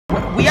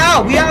We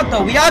out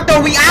though, we out!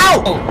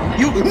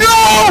 You,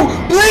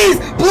 no! Please!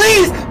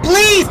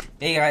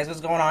 Hey guys,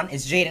 what's going on?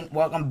 It's Jaden.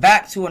 Welcome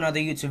back to another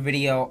YouTube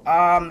video.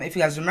 If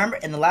you guys remember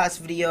in the last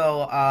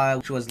video,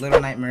 which was Little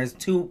Nightmares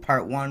 2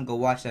 Part 1, go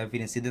watch that if you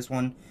didn't see this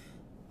one.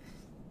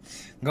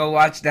 Go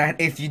watch that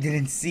if you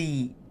didn't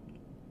see...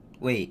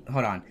 Wait,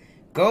 hold on.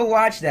 Go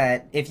watch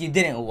that if you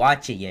didn't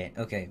watch it yet.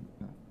 Okay.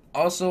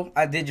 Also,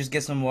 I did just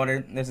get some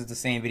water. This is the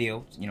same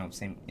video,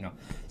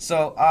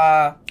 So,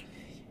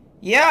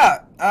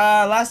 yeah,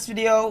 last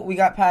video, we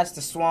got past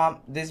the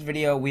swamp. This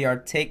video, we are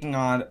taking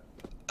on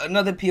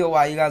another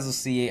POI. You guys will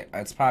see it.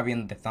 It's probably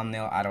in the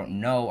thumbnail. I don't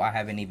know. I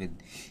haven't even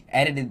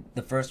edited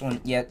the first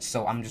one yet,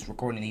 so I'm just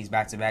recording these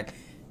back to back.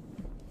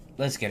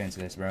 Let's get into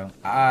this, bro.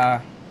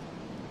 But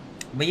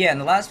yeah, in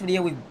the last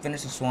video, we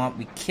finished the swamp.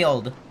 We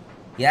killed,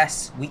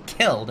 yes, we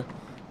killed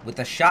with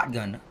a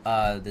shotgun,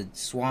 the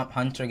swamp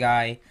hunter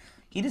guy.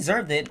 He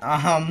deserved it.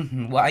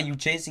 Why are you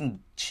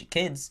chasing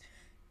kids?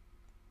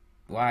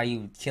 Why are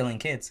you killing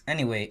kids?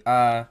 Anyway,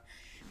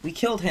 we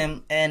killed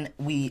him, and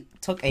we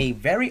took a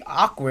very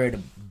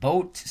awkward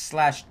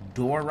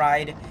boat/door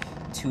ride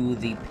to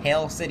the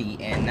Pale City,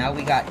 and now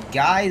we got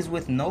guys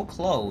with no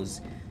clothes,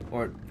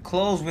 or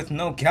clothes with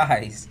no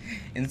guys,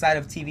 inside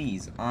of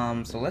TVs.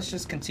 So let's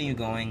just continue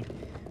going.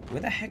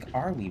 Where the heck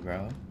are we,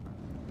 bro?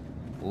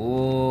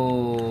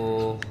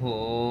 Oh,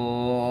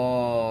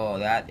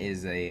 that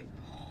is a...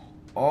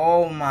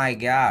 Oh my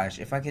gosh,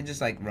 if I could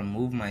just like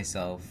remove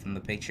myself from the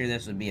picture,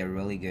 this would be a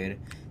really good.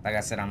 Like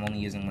I said, I'm only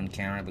using one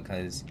camera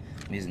because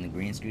I'm using the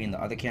green screen.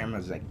 The other camera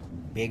is like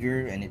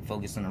bigger and it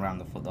focusing around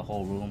the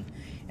whole room,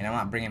 and I'm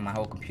not bringing my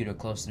whole computer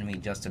closer to me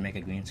just to make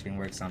a green screen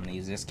work, so I'm gonna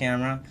use this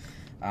camera,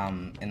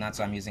 and that's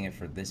why I'm using it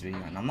for this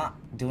video. And I'm not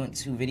doing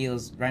 2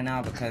 videos right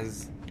now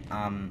because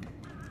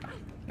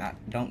I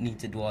don't need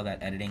to do all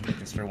that editing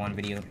just for 1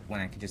 video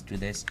when I could just do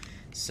this.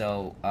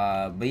 So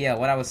but yeah,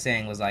 what I was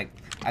saying was like,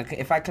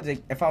 if I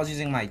was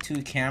using my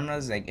 2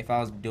 cameras, like if I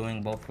was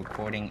doing both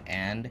recording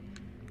and...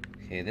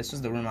 Okay, this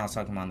was the room I was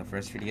talking about in the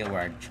first video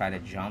where I tried to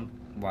jump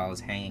while I was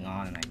hanging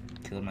on and I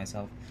killed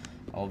myself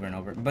over and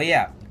over. But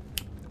yeah,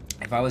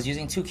 if I was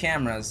using 2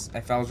 cameras,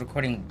 if I was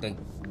recording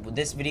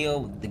this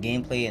video, the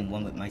gameplay, and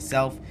one with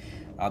myself,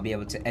 I'll be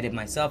able to edit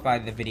myself out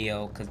of the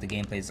video because the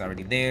gameplay is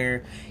already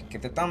there.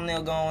 Get the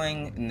thumbnail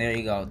going, and there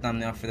you go,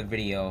 thumbnail for the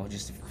video.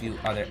 Just a few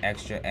other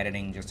extra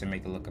editing just to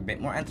make it look a bit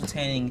more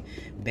entertaining.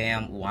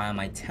 Bam, why am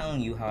I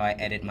telling you how I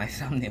edit my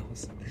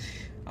thumbnails?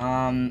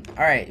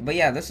 Alright, but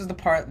yeah, this is the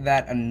part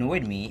that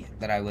annoyed me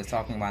that I was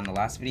talking about in the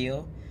last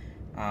video,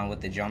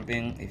 with the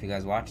jumping, if you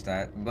guys watched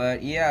that.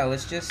 But yeah,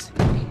 let's just...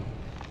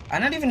 I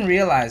didn't even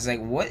realize,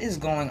 like, what is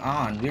going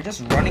on? We're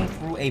just running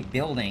through a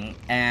building,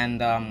 and,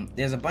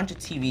 there's a bunch of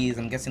TVs.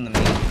 I'm guessing the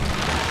main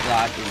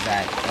plot is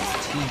that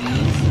it's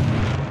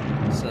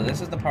TVs. So this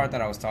is the part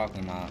that I was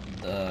talking about.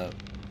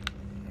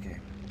 Okay.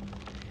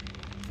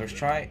 First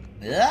try?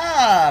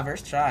 Yeah!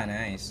 First try,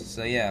 nice.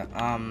 So yeah,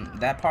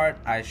 that part,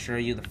 I assure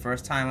you, the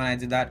first time when I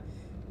did that,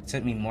 it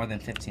took me more than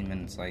 15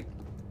 minutes. Like,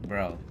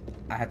 bro,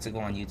 I had to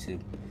go on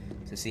YouTube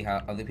to see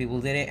how other people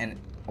did it, and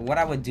what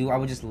I would do, I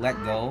would just let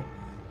go.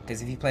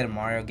 Because if you play the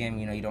Mario game,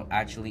 you know, you don't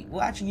actually...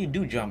 Well, actually, you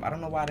do jump. I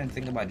don't know why I didn't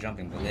think about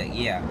jumping, but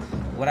yeah.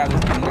 What I was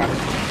doing, I was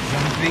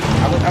jumping.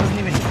 I wasn't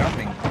even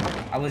jumping.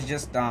 I was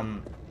just,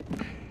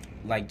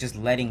 like, just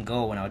letting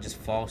go, and I would just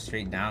fall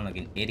straight down like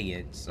an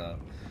idiot, so...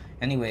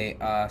 Anyway,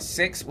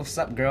 6, what's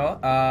up, girl?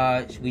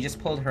 We just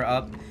pulled her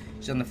up.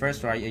 She's on the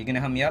first floor. Are you gonna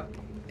help me up?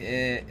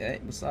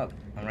 What's up?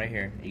 I'm right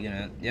here. Are you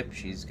gonna... Yep,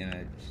 she's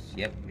gonna...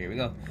 Yep, here we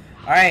go.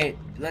 Alright,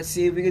 let's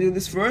see if we can do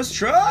this first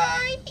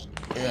try!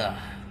 Ugh.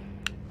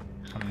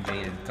 I'm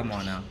Jaden. Come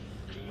on now.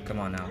 Come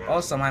on now.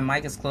 Also, my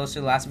mic is closer.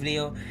 Last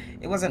video,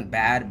 it wasn't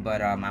bad,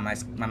 but my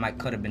mic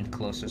could have been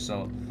closer,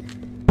 so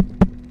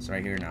it's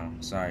right here now.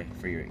 Sorry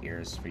for your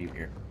ears, for you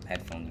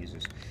headphone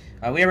users.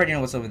 We already know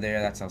what's over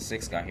there. That's how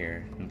 6 got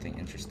here. Something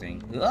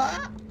interesting.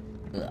 Ugh.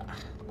 Ugh.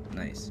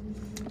 Nice.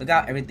 Look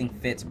how everything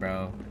fits,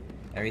 bro.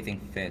 Everything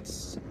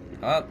fits.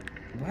 Oh,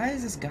 why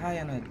is this guy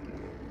on a...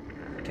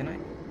 Can I...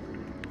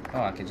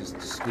 Oh, I could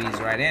just squeeze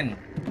right in.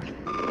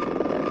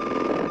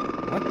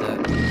 What the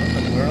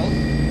world?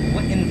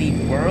 What in the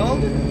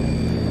world?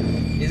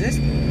 Is this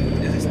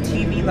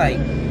TV like...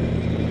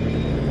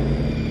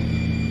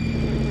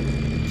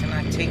 Can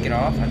I take it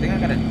off? I think I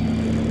gotta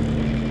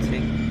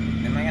take...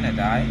 Am I gonna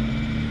die?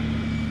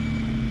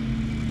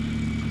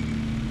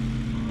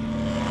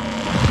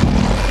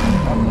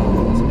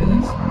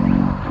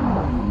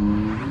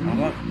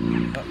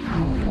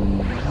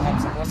 I'm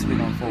supposed to be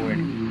going forward.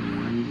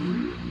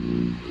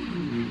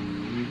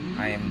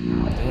 I am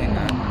doing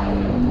that.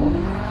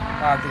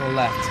 I have to go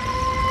left.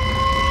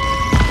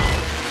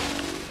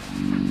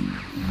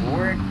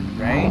 Forward,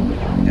 right,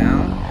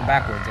 down,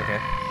 backwards, okay.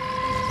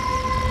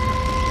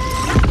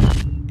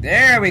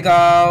 There we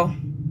go!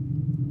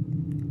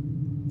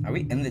 Are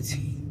we in the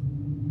TV?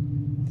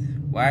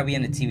 Why are we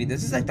in the TV?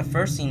 This is like the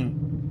first scene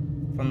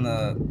from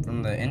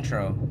the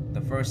intro.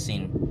 The first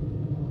scene.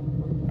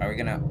 Are we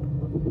gonna...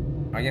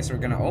 I guess we're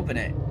gonna open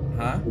it,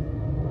 huh?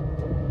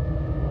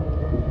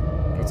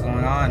 What's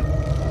going on?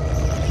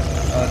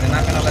 Oh, they're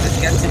not gonna let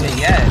us get to it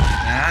yet.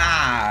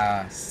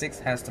 Ah, 6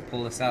 has to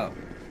pull us out.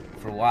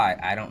 For why?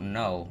 I don't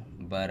know.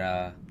 But,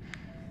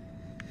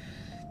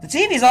 the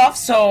TV's off,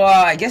 so,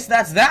 I guess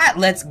that's that.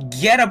 Let's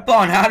get up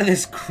on out of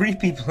this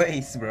creepy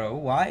place, bro.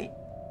 Why?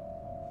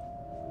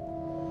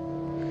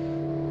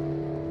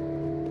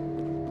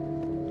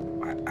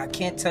 I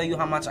can't tell you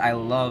how much I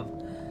love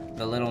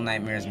the Little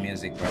Nightmares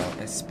music, bro.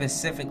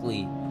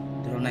 Specifically,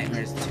 Little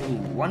Nightmares 2.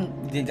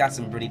 1 did got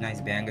some pretty nice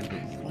bangers, but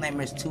Little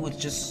Nightmares 2 is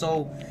just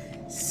so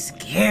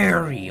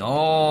scary.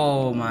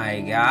 Oh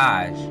my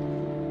gosh.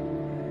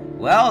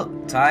 Well,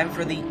 time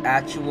for the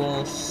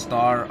actual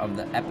star of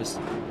the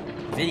episode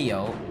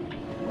video.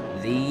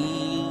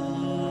 The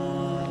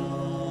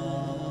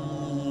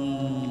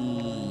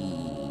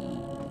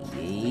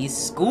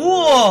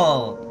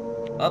school.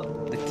 Oh,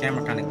 the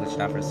camera kind of glitched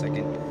out for a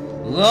second.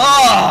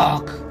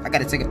 Look! I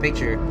gotta take a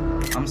picture.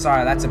 I'm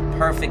sorry, that's a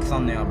perfect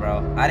thumbnail,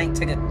 bro. I didn't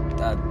take a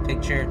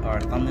picture or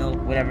a thumbnail,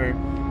 whatever,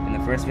 in the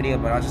first video,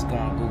 but I'll just go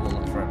on Google,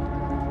 look for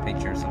a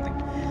picture or something.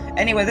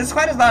 Anyway, there's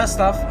quite a lot of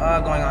stuff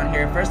going on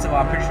here. First of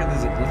all, I'm pretty sure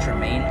there's a glitch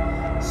remain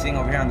sitting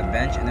over here on the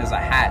bench, and there's a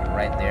hat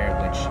right there,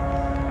 which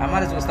I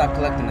might as well stop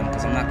collecting them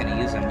because I'm not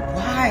gonna use them.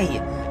 Why?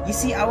 You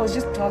see, I was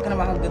just talking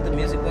about how good the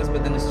music was,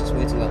 but then it's just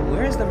way too low.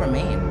 Where is the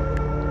remain?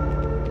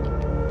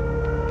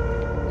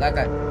 Like,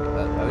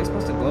 are we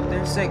supposed to go up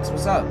there? 6,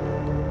 what's up?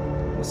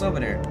 What's over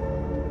there?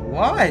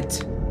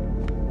 What?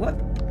 What?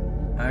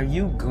 Are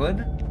you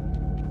good?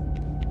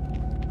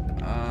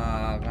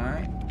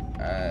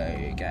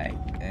 Okay.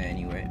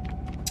 Anyway,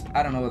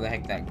 I don't know what the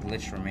heck that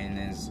glitch remain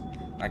is.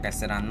 Like I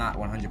said, I'm not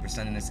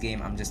 100% in this game.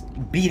 I'm just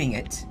beating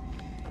it.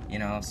 You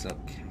know, so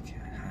okay,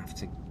 I have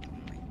to. Oh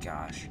my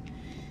gosh.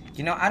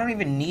 You know, I don't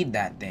even need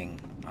that thing.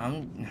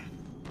 Come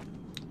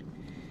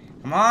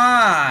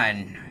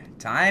on.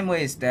 Time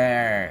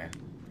waster.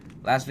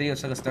 Last video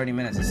took us 30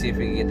 minutes. Let's see if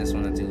we can get this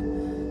one to do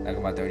like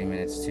about 30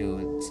 minutes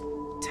too. It's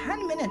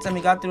 10 minutes and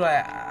we got through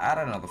I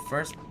don't know, the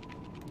first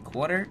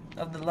quarter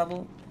of the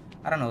level.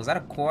 I don't know, is that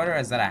a quarter or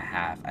is that a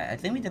half? I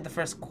think we did the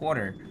first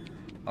quarter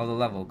of the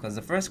level, because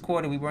the first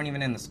quarter we weren't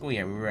even in the school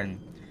yet. We were in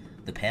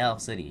the Pale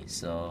City,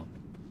 so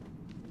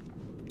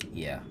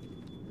yeah.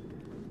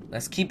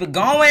 Let's keep it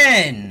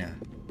going.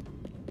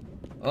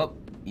 Oh,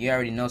 you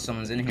already know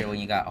someone's in here when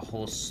you got a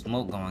whole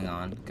smoke going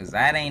on, because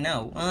that ain't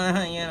no.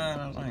 You know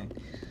what I'm saying?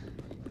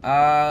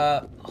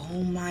 Oh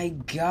my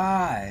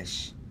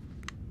gosh.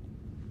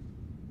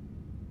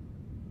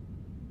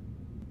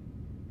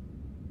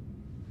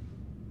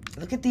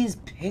 Look at these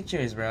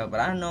pictures, bro,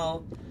 but I don't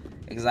know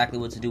exactly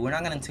what to do. We're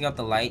not gonna take off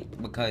the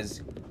light,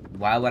 because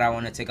why would I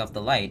want to take off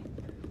the light?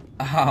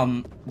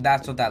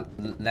 That's what that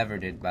lever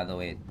did, by the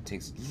way. It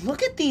takes.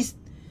 Look at these.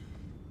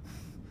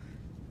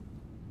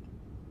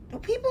 Do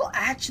people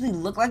actually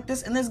look like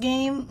this in this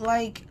game?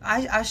 Like,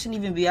 I shouldn't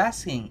even be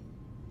asking.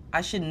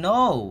 I should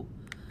know.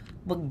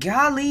 But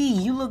golly,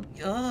 you look,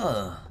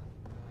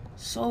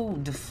 so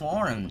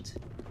deformed.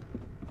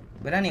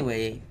 But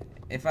anyway,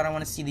 if I don't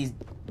want to see these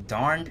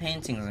darn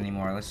paintings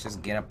anymore, let's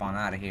just get up on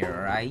out of here,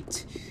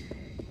 alright?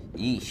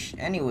 Yeesh.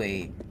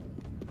 Anyway,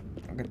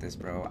 look at this,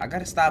 bro. I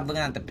gotta stop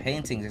looking at the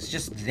paintings. It's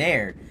just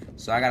there,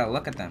 so I gotta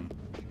look at them.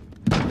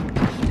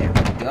 There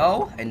we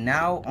go. And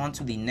now on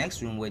to the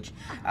next room, which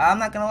I'm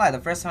not gonna lie,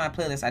 the first time I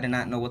played this, I did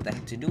not know what the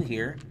heck to do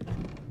here.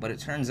 But it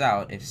turns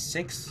out if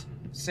 6,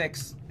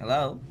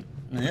 hello,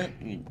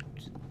 you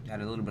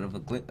had a little bit of a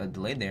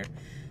delay there,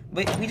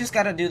 but we just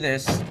gotta do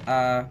this.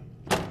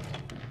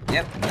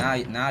 Yep.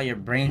 Now your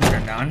brain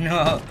turned on.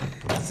 No,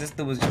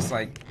 sister was just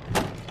like,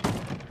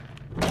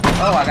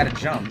 oh, I gotta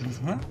jump.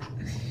 All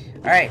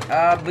right.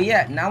 But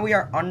yeah, now we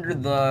are under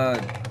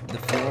the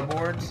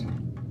floorboards.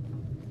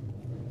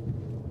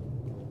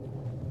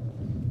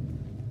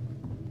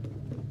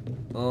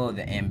 Oh,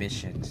 the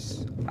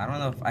ambitions. I don't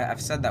know if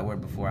I've said that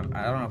word before. I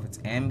don't know if it's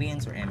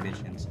ambience or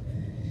ambitions.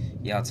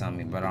 Y'all tell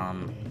me. But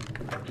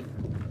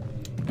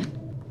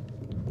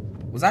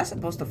was I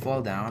supposed to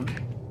fall down?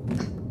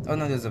 Oh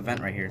no, there's a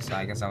vent right here, so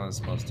I guess I was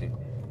supposed to.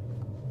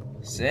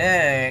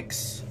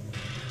 6.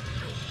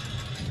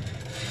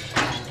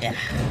 Yeah.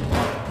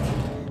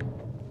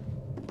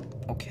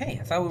 Okay,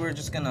 I thought we were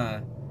just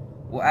gonna.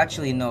 Well,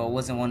 actually, no, it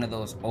wasn't one of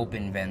those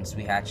open vents.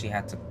 We actually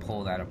had to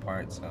pull that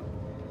apart. So.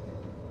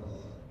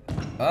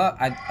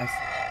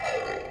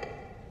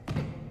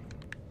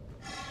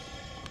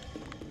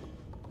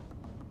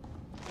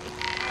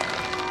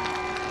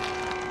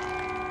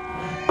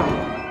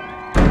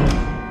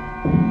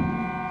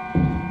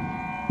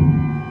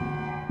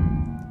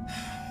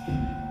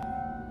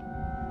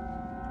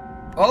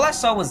 All I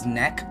saw was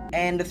neck,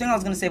 and the thing I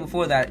was gonna say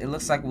before that, it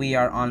looks like we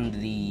are on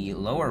the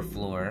lower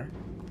floor.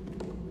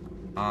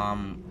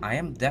 I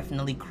am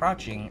definitely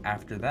crouching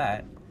after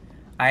that.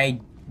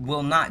 I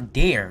will not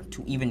dare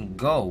to even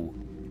go.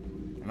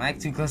 Am I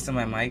too close to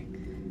my mic?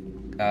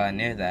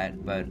 Near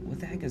that, but what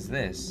the heck is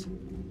this?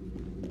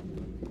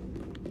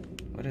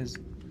 What is...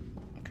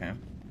 Okay.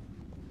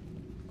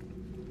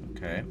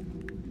 Okay.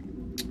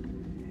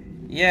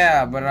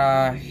 Yeah,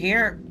 but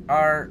here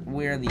are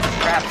where the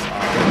traps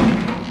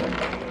are.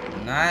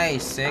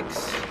 Nice,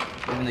 6.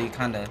 Even though you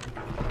kinda...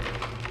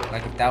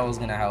 like if that was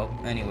gonna help.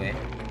 Anyway.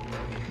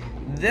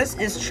 This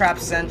is Trap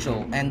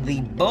Central and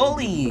the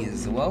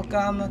bullies!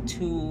 Welcome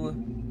to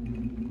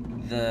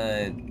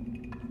the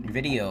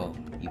video.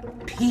 You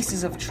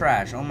pieces of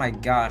trash. Oh my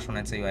gosh, when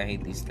I tell you I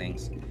hate these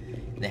things.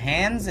 The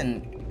hands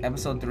in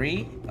episode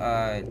 3,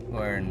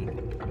 or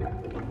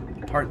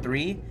in part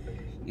 3,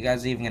 you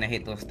guys are even gonna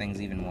hate those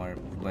things even more,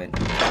 but...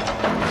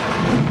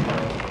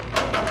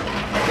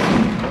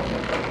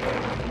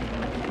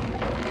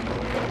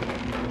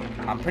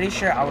 I'm pretty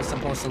sure I was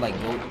supposed to, like,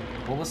 go...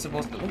 What was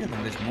supposed to... Look at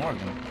them, there's more of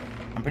them.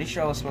 I'm pretty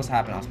sure what was supposed to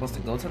happen. I was supposed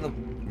to go to the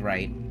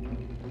right,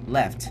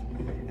 left,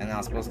 and then I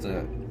was supposed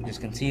to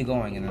just continue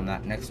going, and then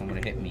that next one would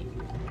have hit me.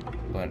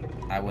 But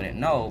I wouldn't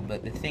know,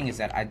 but the thing is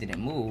that I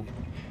didn't move.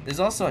 There's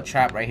also a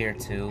trap right here,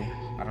 too.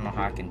 I don't know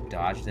how I can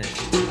dodge this.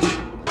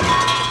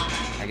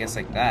 I guess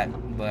like that,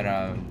 but,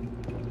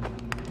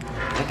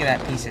 look at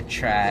that piece of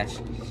trash.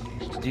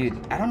 Dude,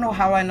 I don't know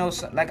how I know,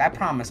 like, I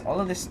promise, all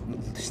of this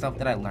stuff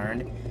that I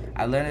learned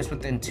this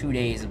within 2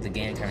 days of the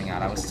game coming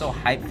out. I was so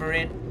hyped for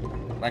it.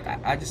 Like,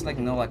 I just, like,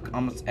 know, like,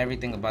 almost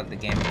everything about the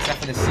game, except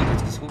for the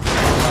secrets, because who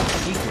cares about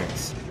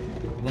secrets?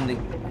 When they...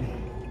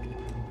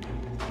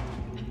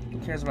 Who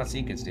cares about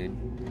secrets, dude?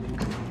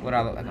 What do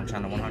I look like? I'm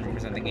trying to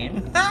 100% the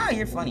game? Ha!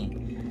 You're funny.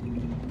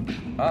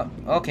 Oh,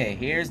 okay,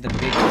 here's the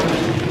big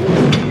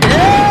one.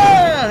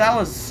 Yeah! That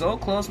was so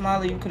close,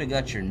 Molly. You could have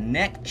got your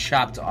neck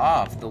chopped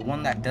off. The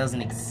one that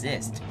doesn't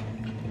exist.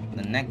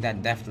 The neck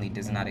that definitely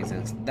does not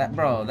exist. That,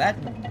 bro,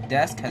 that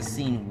desk has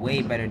seen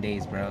way better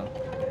days, bro.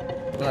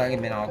 I feel like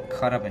I've been all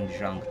cut up and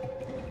junk.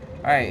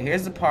 Alright,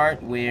 here's the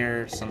part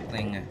where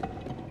something,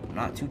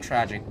 not too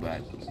tragic,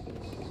 but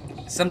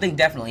something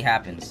definitely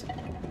happens.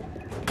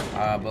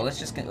 But let's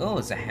just get, oh,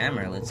 it's a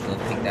hammer. Let's go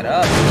pick that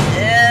up.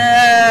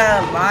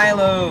 Yeah,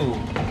 Milo.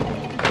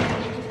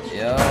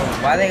 Yo,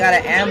 why they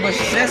gotta ambush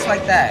sis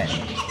like that?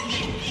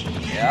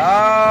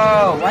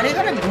 Yo, why they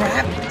gotta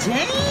grab?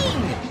 Dang.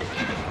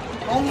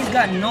 Homie's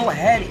got no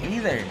head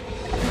either.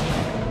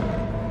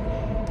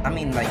 I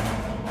mean, like,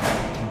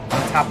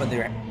 on top of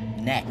their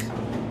neck,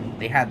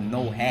 they have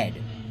no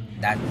head.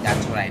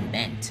 That's what I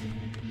meant.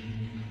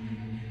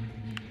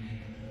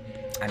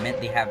 I meant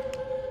they have...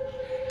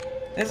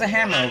 There's a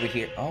hammer over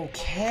here.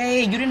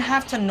 Okay, you didn't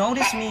have to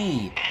notice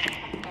me.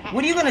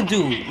 What are you gonna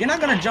do? You're not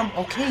gonna jump.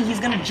 Okay, he's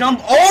gonna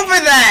jump over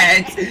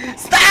that.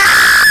 Stop!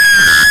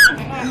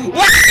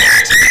 What?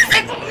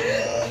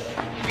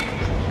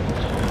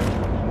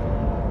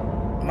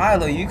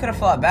 Milo, you could have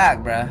fought back,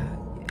 bruh.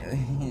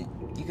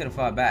 You could have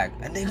fought back.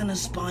 And they're gonna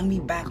spawn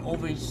me back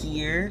over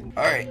here.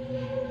 Alright,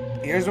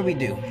 here's what we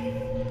do.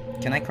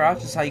 Can I crouch?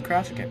 This is how you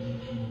crouch? Okay.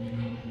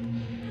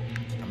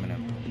 I'm gonna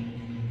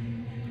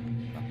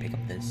pick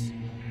up this.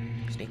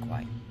 Stay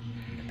quiet.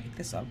 I'm gonna pick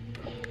this up.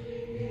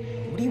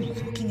 What are you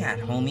looking at,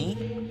 homie?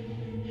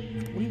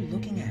 What are you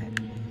looking at?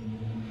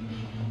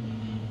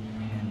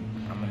 And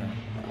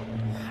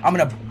I'm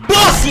gonna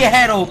bust your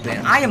head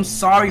open. I am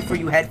sorry for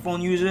you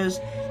headphone users.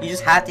 You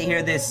just had to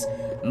hear this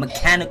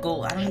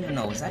mechanical. I don't even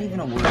know. Is that even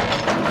a word?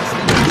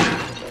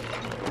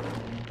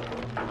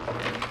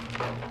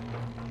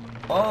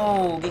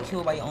 Oh, get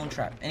killed by your own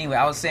trap. Anyway,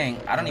 I was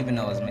saying, I don't even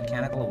know, is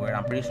mechanical a word?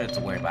 I'm pretty sure it's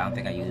a word, but I don't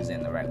think I use it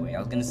in the right way. I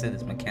was gonna say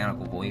this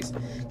mechanical voice,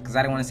 because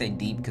I didn't want to say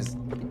deep, because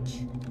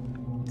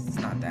it's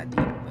not that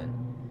deep, but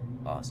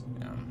awesome.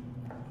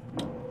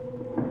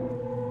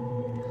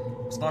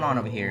 What's going on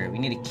over here? We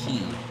need a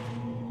key.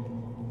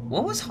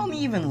 What was homie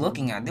even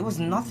looking at? There was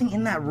nothing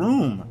in that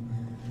room.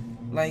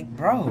 Like,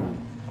 bro,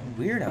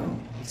 weirdo.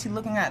 Is he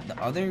looking at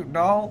the other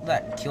doll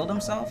that killed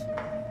himself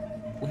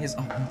with his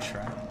own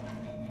trap?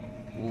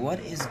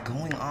 What is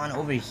going on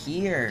over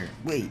here?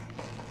 Wait.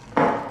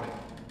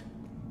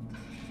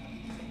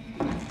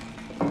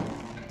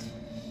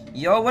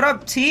 Yo, what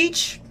up,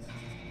 Teach?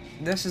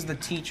 This is the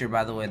teacher,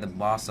 by the way, the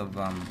boss of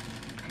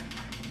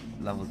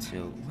level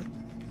 2.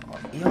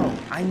 What? Yo,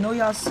 I know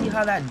y'all see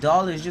how that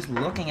doll is just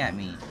looking at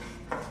me.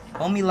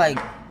 Homie, like,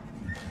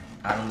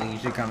 I don't think you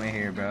should come in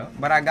here, bro.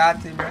 But I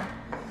got to, bro.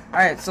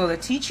 Alright, so the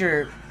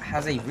teacher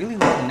has a really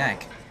long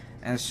neck,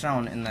 as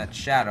shown in that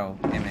shadow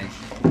image.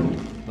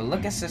 But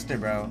look at sister,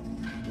 bro.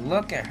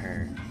 Look at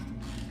her.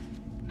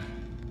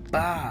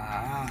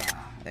 Bah.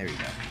 There we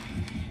go.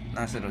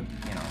 Nice little,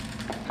 you know,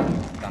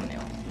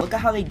 thumbnail. Look at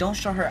how they don't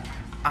show her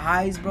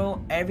eyes,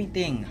 bro.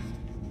 Everything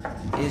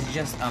is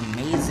just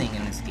amazing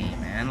in this game,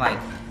 man. Like,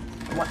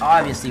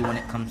 obviously, when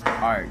it comes to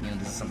art, you know,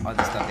 there's some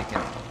other stuff they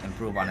can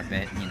improve on a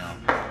bit, you know.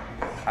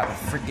 How the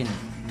freaking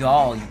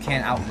doll, you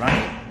can't outrun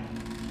it.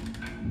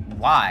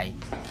 Why?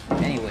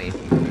 Anyway.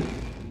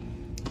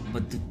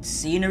 But the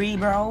scenery,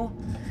 bro,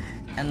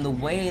 and the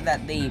way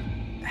that they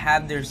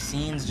have their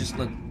scenes just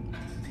look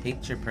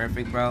picture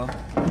perfect, bro.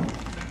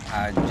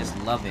 I just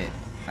love it.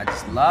 I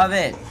just love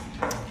it.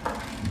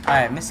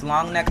 Alright, Miss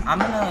Longneck, I'm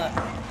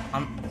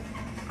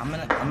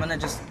gonna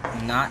just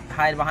not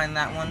hide behind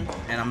that one,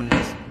 and I'm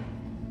gonna just,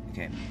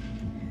 okay.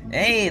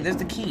 Hey, there's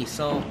the key.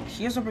 So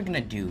here's what we're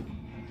gonna do.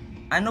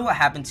 I know what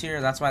happens here.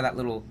 That's why that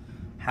little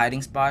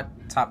hiding spot.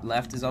 Top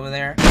left is over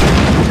there.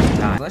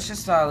 Let's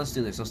just let's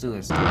do this. Let's do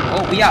this.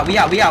 Oh, we out.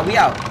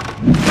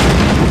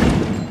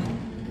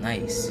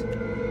 Nice.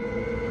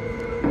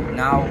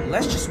 Now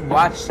let's just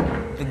watch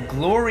the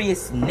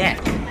glorious neck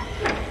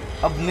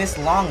of Miss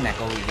Longneck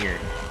over here.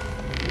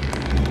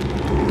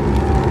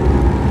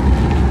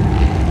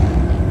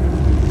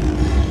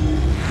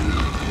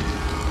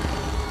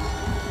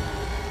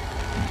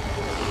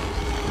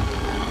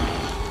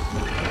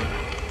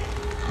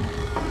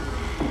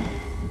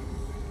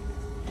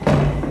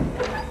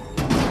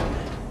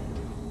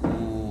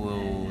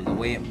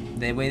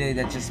 The way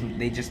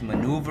they just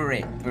maneuver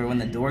it for when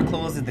the door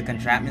closes, the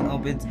contraption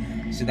opens,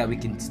 so that we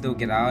can still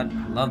get out.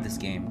 I love this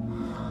game.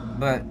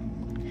 But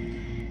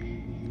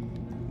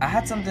I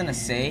had something to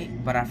say,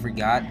 but I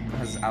forgot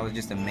because I was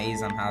just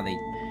amazed on how they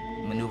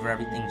maneuver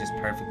everything just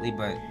perfectly.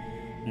 But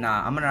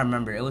nah, I'm gonna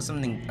remember. It was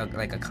something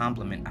like a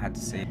compliment I had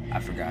to say. I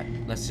forgot.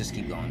 Let's just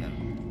keep going then.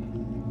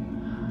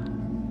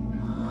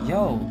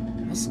 Yo,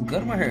 what's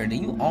good with her? Do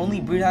you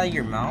only breathe out of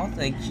your mouth?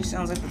 Like, she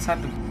sounds like the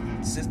type of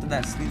sister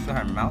that sleeps with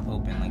her mouth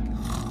open,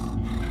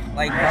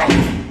 like bro.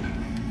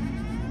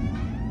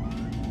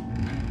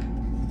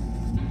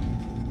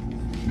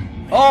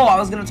 Oh, I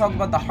was gonna talk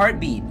about the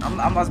heartbeat.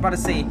 I was about to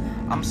say,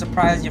 I'm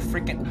surprised you're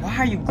freaking. Why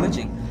are you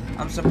glitching?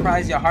 I'm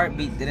surprised your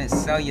heartbeat didn't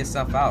sell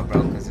yourself out,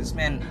 bro. Because this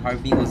man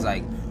heartbeat was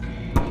like,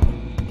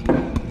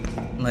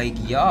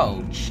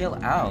 yo, chill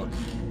out.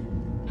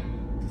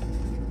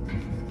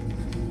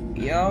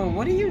 Yo,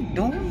 what are you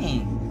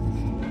doing?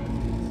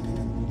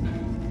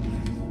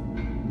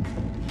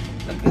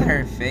 Look at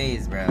her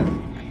face, bro.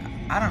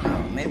 I don't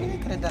know. Maybe they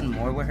could have done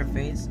more with her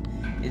face.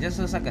 It just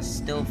looks like a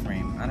still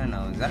frame. I don't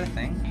know. Is that a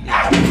thing?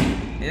 Yeah.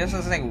 It just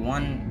looks like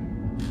one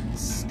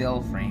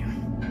still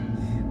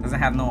frame. Doesn't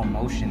have no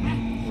emotion.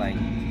 Like,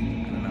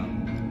 I don't know.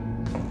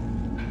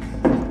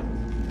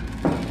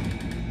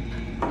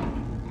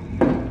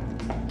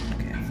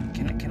 Okay.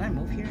 Can I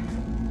move here?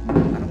 I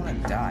don't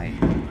want to die.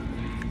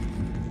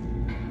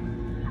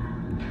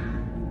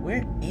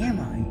 Where am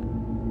I?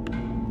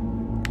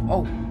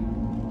 Oh.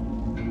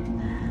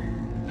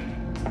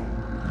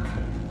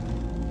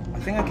 I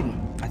think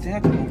I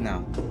can move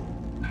now.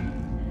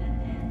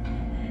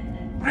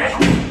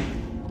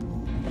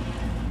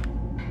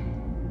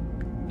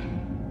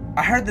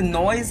 I heard the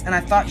noise and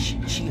I thought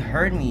she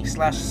heard me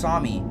 / saw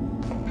me,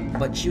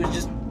 but she was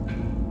just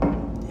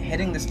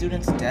hitting the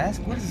student's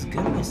desk. What is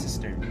good with my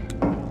sister?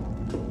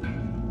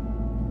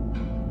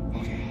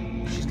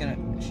 Okay, she's gonna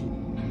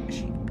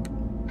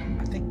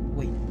I think,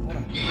 wait, hold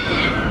on.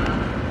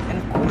 And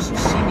of course you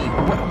see me.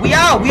 We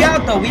out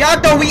though.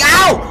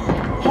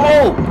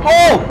 Oh,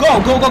 go.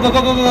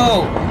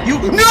 You,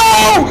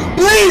 no!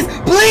 Please!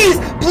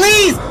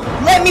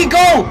 Let me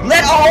go!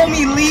 Let a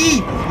homie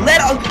leave!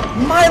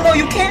 Milo,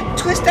 you can't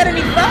twist that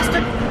any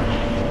faster!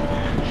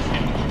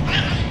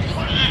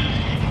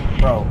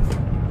 Bro.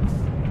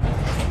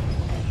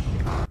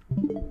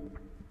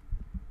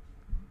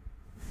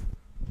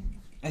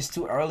 It's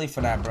too early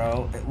for that,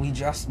 bro.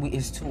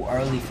 It's too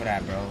early for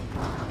that, bro.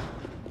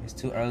 It's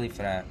too early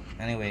for that.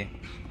 Anyway.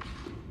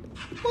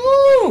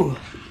 Woo!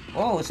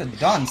 Whoa, it's a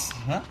dunce,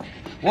 huh?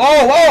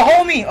 Whoa,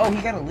 homie! Oh,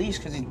 he got a leash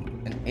because he's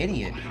an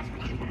idiot.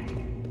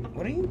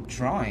 What are you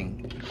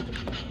drawing?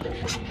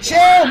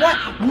 Chill!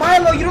 What?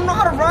 Milo, you don't know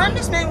how to run?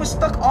 This man was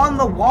stuck on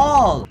the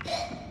wall.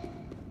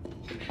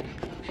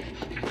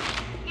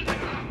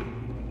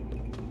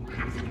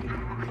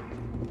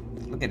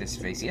 Look at his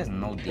face. He has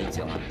no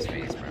detail on his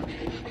face, bro.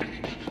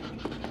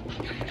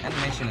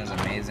 Animation is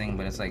amazing,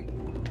 but it's like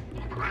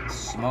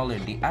smaller.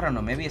 I don't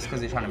know. Maybe it's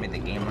because they're trying to make the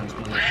game run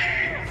smoother.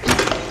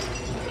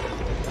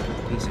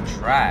 Piece of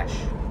trash.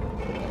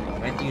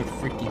 Right through your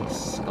freaking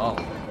skull.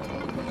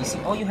 You see,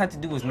 all you had to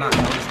do was not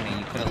notice me.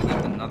 You could have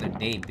lived another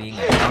day being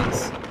a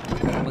dunce.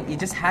 But you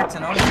just had to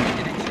notice me,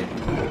 didn't you?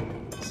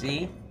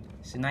 See?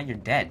 So now you're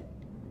dead.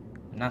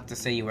 Not to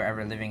say you were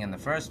ever living in the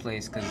first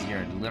place, because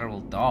you're a literal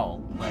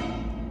doll. But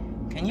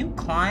can you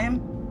climb?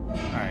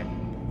 Alright.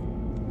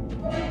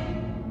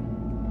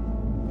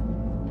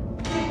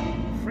 What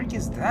the freak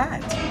is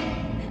that?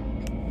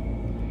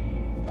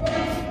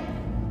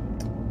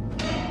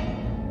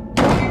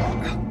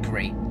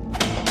 Great.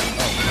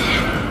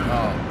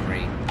 Oh,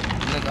 great.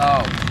 Look,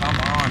 oh, come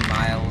on,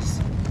 Miles.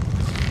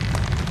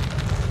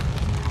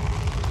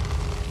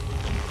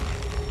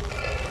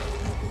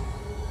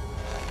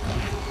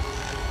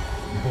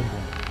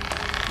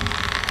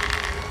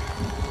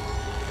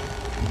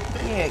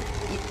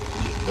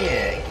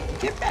 Yeah,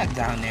 get back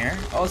down there.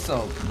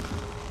 Also,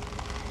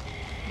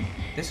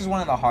 this is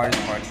one of the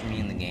hardest parts for me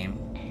in the game.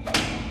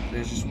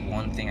 There's just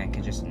one thing I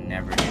could just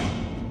never do.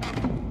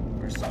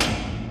 First off.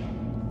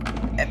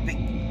 Epic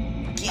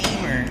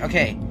Gamer.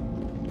 Okay,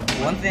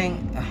 one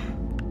thing.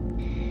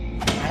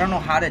 I don't know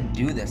how to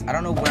do this. I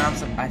don't know where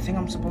I think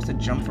I'm supposed to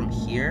jump from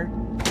here.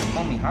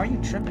 Homie, how are you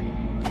tripping?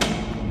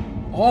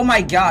 Oh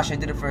my gosh, I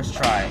did it first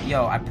try.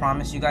 Yo, I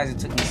promise you guys, it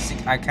took me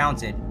I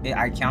counted.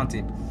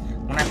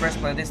 When I first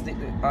played this,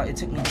 it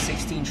took me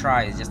 16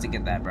 tries just to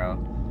get that, bro.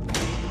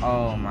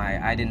 Oh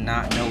my, I did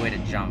not know where to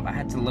jump. I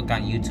had to look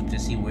on YouTube to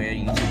see where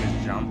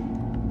YouTubers jump.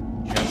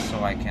 Just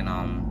so I can,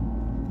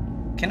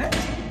 Can I?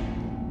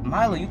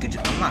 Milo, you could.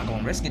 I'm not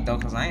gonna risk it though,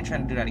 because I ain't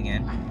trying to do that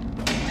again.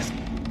 Just.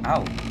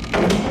 Ow.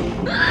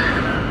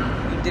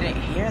 You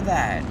didn't hear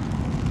that.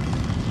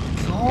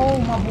 Go,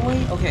 my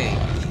boy. Okay,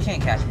 she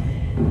can't catch me.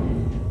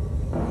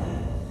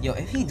 Yo,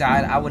 if he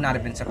died, I would not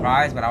have been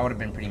surprised, but I would have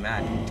been pretty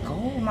mad. Go,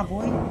 my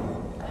boy.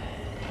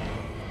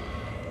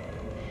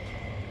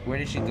 Where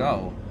did she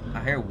go?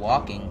 I hear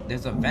walking.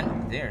 There's a vent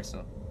up there,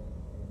 so.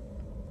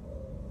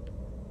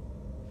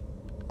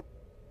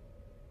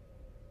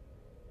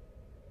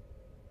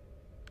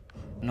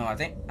 No, I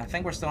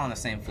think we're still on the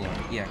same floor.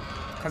 Yeah.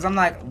 Cause I'm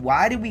like,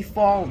 why did we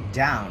fall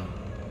down?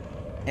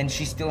 And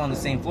she's still on the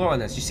same floor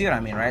with us. You see what I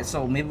mean, right?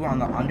 So maybe we're on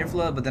the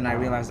underfloor, but then I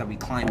realized that we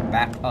climbed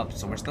back up,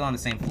 so we're still on the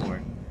same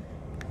floor.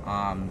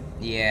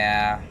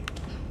 Yeah.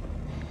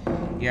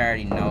 You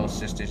already know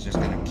sister's just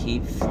gonna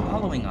keep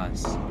following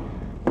us.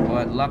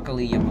 But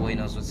luckily your boy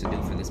knows what to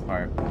do for this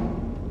part.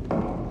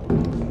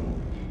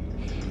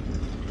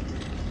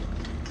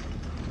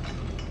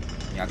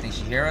 Y'all think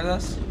she hears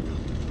us?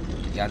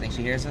 Y'all think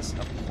she hears us?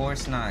 Of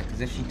course not,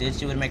 because if she did,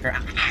 she would make her.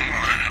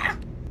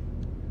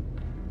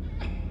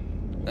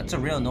 That's a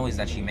real noise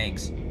that she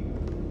makes.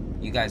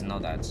 You guys know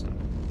that. So.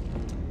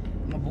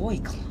 My boy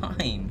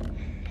climbed.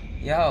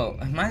 Yo,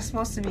 am I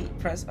supposed to be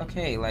pressed?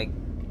 Okay, like,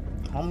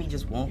 homie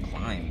just won't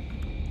climb.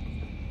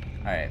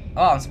 Alright.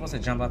 Oh, I'm supposed to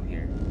jump up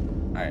here.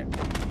 Alright.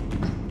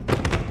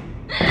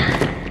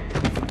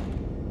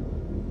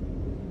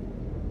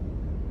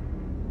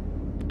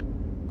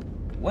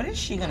 What is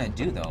she gonna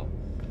do, though?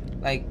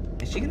 Like,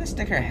 is she gonna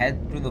stick her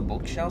head through the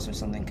bookshelves or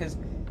something? Because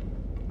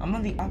I'm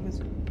on the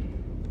opposite.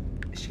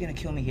 Is she gonna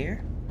kill me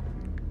here?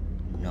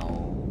 No.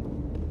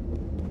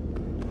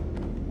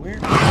 Where?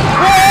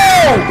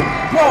 Whoa!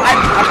 Bro,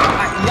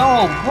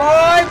 yo,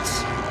 what?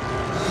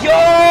 Yo!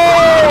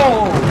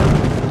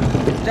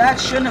 That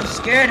shouldn't have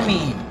scared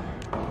me.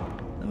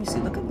 Let me see.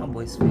 Look at my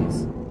boy's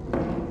face.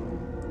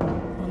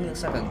 Oh, he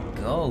looks like a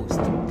ghost.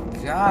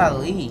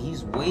 Golly,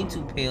 he's way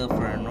too pale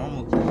for a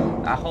normal.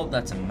 I hope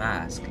that's a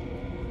mask.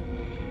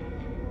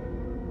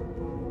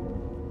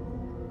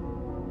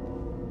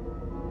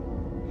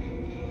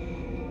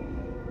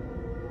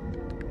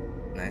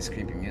 Nice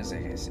creepy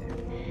music, I see.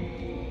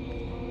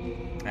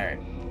 Alright.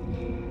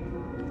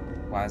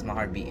 Why is my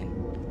heart beating?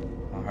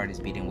 My heart is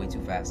beating way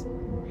too fast.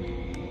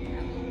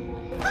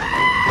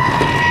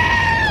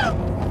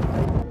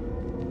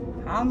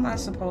 How am I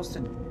supposed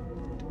to...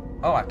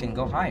 Oh, I can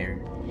go higher.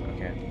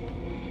 Okay.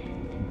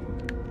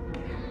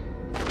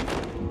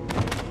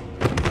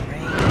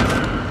 Great.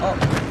 Oh,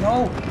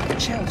 no!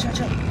 Chill.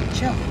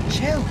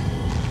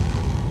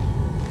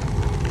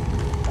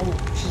 Oh,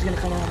 she's gonna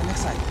come around the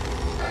next side.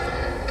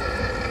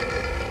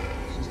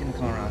 She's gonna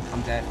come around.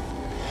 I'm dead.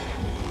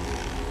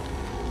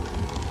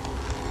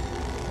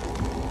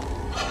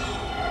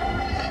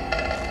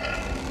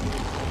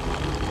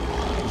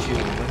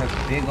 With a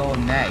big old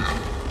neck.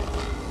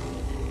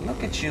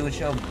 Look at you with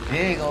your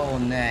big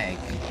old neck.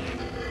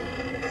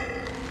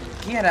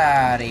 Get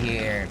out of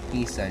here,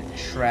 piece of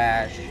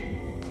trash.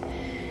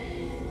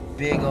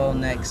 Big old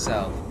neck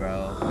self,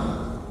 bro.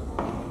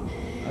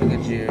 Look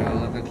at you.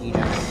 Look like you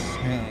just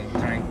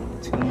drank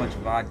too much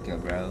vodka,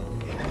 bro.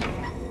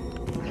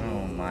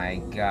 Oh my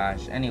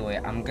gosh. Anyway,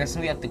 I'm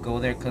guessing we have to go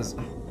there because,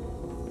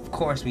 of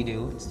course we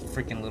do. It's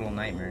freaking Little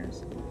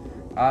Nightmares.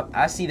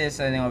 I see this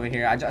thing over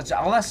here.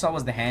 All I saw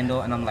was the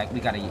handle, and I'm like, we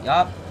gotta.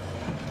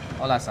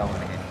 All I saw was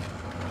the handle.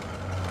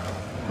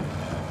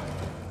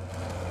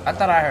 I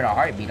thought I heard a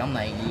heartbeat. I'm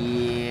like,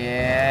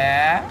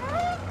 yeah.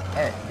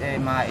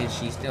 Is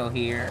she still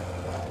here?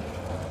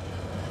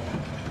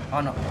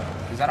 Oh no,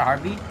 is that a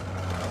heartbeat?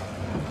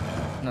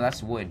 No,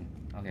 that's wood.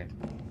 Okay.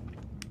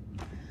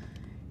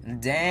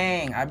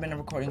 Dang, I've been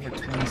recording for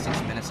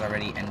 26 minutes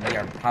already, and we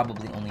are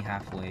probably only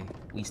halfway.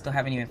 We still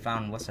haven't even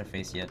found what's her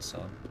face yet,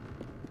 so.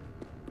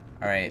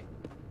 Alright.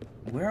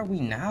 Where are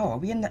we now? Are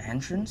we in the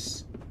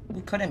entrance?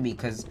 We couldn't be,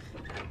 because...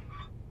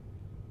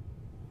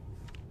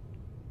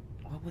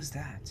 What was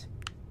that?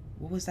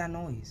 What was that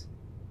noise?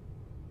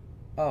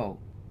 Oh.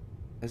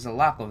 There's a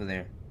lock over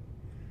there.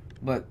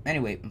 But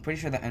anyway, I'm pretty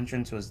sure the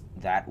entrance was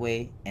that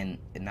way, and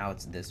now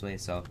it's this way,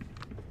 so...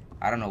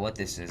 I don't know what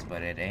this is,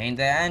 but it ain't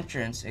the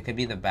entrance. It could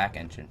be the back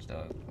entrance,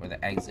 though. Or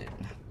the exit.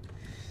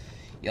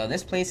 Yo,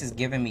 this place is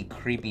giving me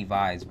creepy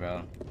vibes,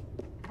 bro.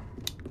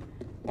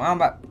 Well, I'm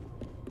about...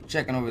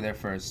 checking over there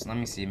first. Let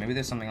me see. Maybe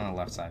there's something on the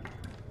left side.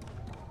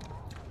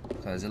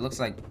 Because it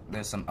looks like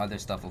there's some other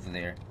stuff over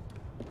there.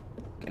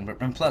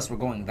 And plus, we're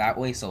going that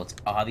way, so it's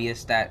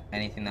obvious that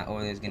anything that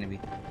over there is going to be...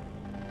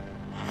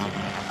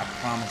 I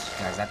promise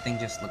you guys, that thing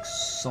just looks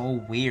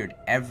so weird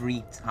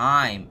every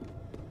time.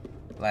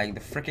 Like, the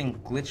freaking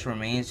glitch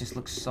remains just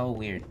looks so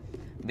weird.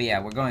 But yeah,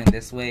 we're going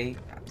this way.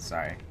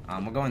 Sorry.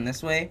 We're going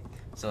this way,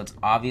 so it's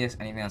obvious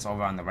anything that's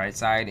over on the right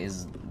side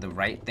is the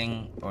right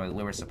thing, or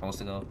where we're supposed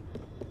to go.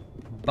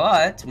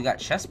 But we got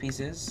chess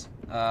pieces.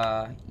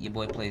 Your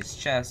boy plays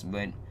chess,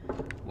 but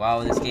why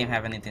would this game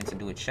have anything to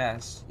do with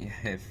chess?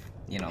 If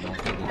you know,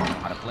 most people don't know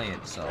how to play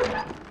it, so.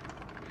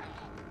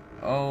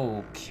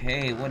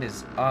 Okay, what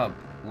is up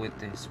with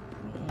this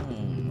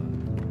room?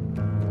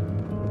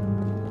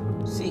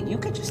 See, you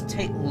could just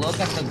look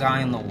at the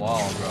guy on the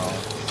wall, bro.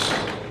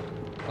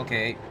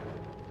 Okay.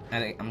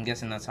 I'm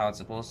guessing that's how it's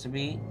supposed to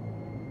be.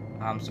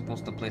 I'm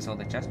supposed to place all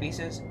the chess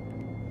pieces.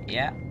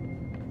 Yeah.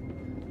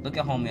 Look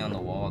at homie on the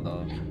wall,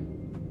 though.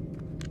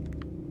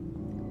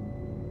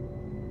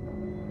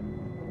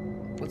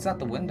 What's out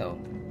the window?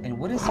 And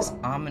what is this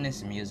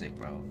ominous music,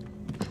 bro?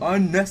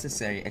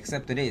 Unnecessary,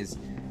 except it is.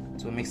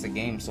 That's what makes the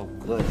game so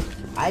good.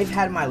 I've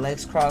had my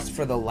legs crossed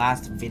for the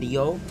last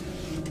video.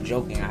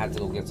 Joking, I had to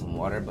go get some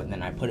water, but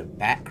then I put it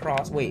back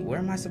crossed. Wait, where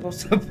am I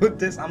supposed to put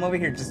this? I'm over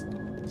here just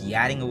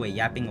yapping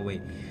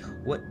away.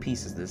 What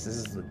piece is this? This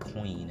is the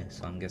queen,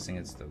 so I'm guessing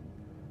it's the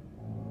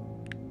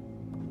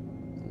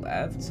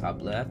left,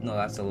 top left. No,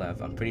 that's the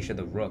left. I'm pretty sure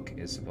the rook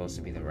is supposed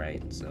to be the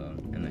right, so,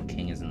 and the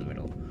king is in the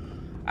middle.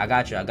 I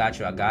got you.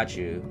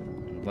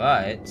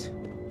 But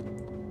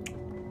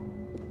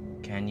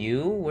can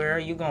you? Where are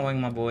you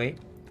going, my boy?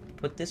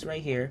 Put this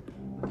right here.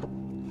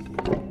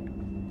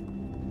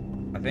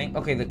 I think.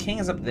 Okay, the king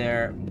is up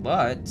there,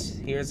 but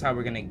here's how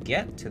we're gonna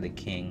get to the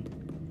king.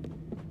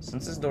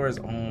 Since this door is,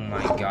 oh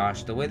my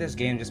gosh, the way this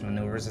game just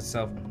maneuvers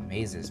itself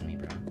amazes me,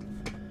 bro.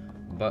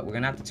 But we're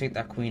gonna have to take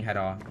that queen head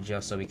off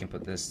just so we can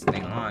put this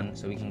thing on,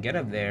 so we can get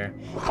up there,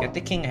 get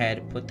the king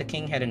head, put the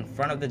king head in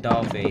front of the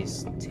doll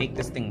face, take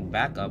this thing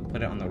back up,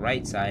 put it on the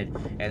right side,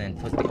 and then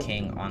put the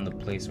king on the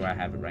place where I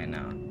have it right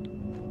now.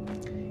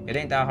 It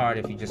ain't that hard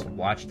if you just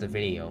watch the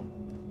video.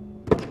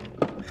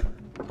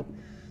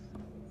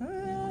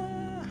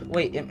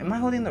 Wait, am I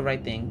holding the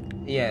right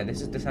thing? Yeah,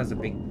 this has a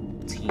big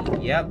T.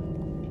 Yep.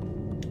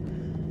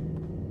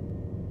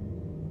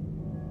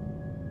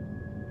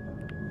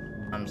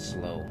 I'm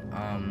slow.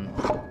 I'm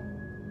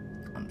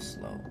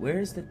slow.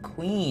 Where's the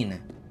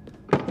queen?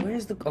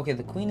 Okay,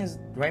 the queen is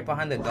right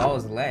behind the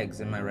doll's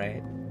legs, am I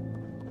right?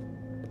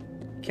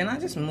 Can I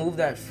just move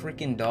that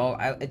freaking doll?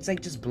 It's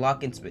like just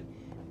blocking spit.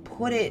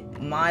 Put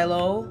it,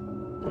 Milo.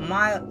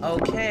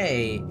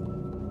 Okay.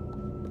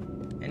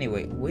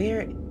 Anyway,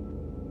 where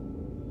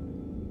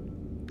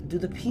do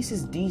the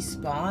pieces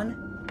despawn?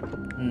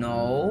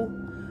 No.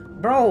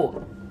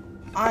 Bro,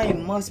 I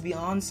must be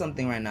on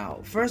something right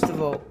now. First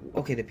of all,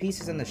 okay, the piece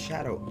is in the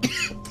shadow.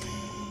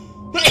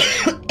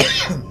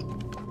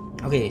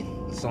 Okay,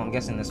 so I'm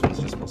guessing this one's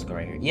just supposed to go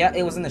right here. Yeah,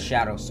 it was in the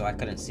shadow, so I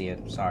couldn't see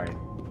it. Sorry.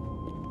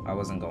 I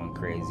wasn't going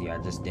crazy. I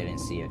just didn't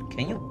see it.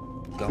 Can you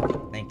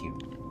go? Thank you.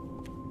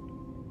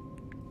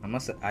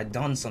 I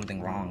done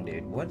something wrong,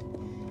 dude. What?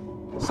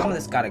 Some of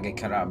this gotta get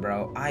cut out,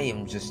 bro. I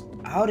am just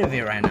out of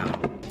it right now.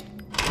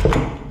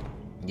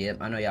 Yep,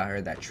 I know y'all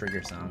heard that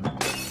trigger sound.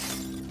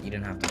 You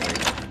didn't have to worry.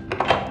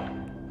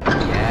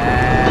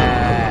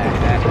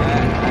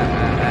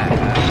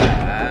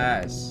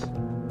 Yes.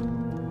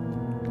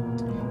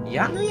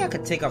 Yeah, I know y'all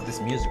could take off this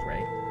music,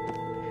 right?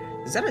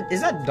 Is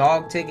that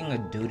dog taking a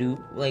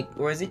doo-doo? Like,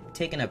 or is it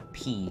taking a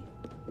pee?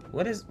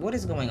 What is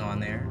going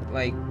on there?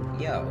 Like,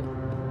 yo.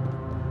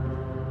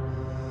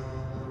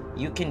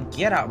 You can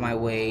get out my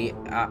way.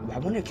 I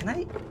wonder, can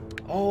I?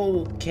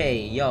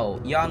 Okay, yo.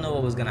 Y'all know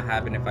what was gonna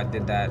happen if I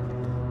did that.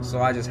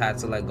 So I just had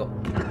to let go.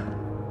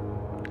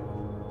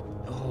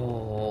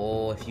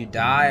 Oh, if you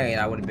died,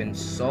 I would have been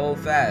so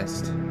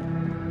fast.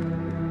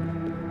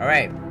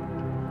 Alright.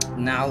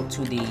 Now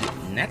to the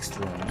next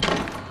room.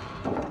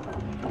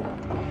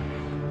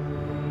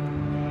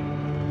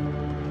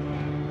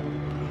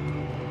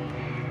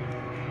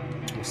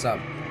 What's up?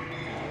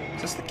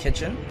 Is this the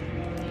kitchen?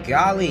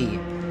 Golly!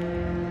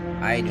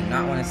 I do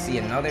not want to see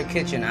another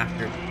kitchen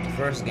after the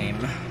first game.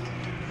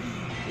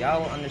 Y'all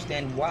will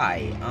understand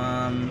why.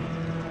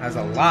 Has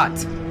a lot.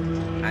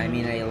 I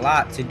mean, a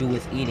lot to do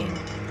with eating.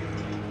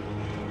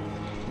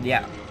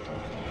 Yeah.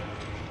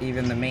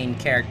 Even the main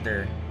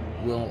character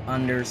will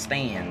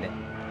understand.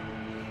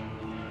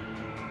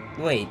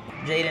 Wait,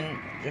 Jaden,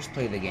 just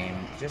play the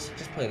game. Just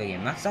play the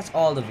game. That's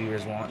all the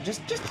viewers want.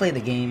 Just play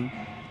the game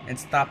and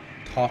stop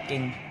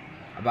talking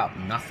about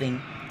nothing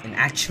and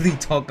actually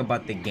talk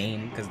about the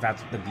game, because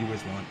that's what the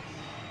viewers want.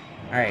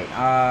 Alright,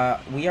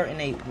 we are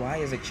in a, why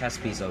is a chess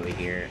piece over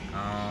here?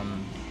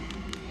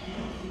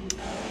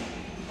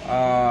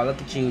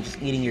 Look at you,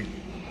 just eating your,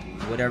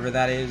 whatever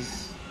that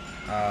is.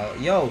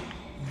 Yo,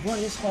 what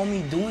is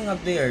homie doing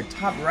up there?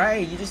 Top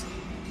right, you just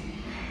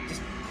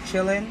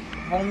chilling?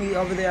 Homie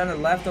over there on the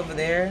left over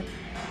there?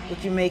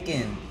 What you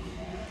making?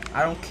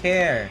 I don't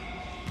care.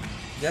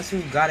 Guess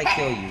who's gotta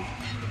kill you?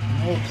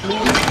 Oh,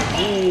 please.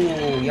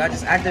 Ooh, y'all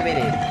just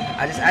activated.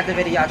 I just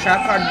activated y'all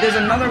trap card. There's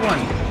another one.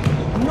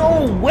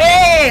 No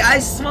way! I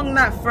swung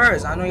that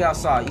first. I know y'all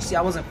saw it. You see,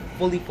 I wasn't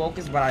fully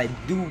focused, but I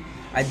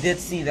did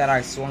see that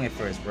I swung it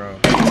first, bro.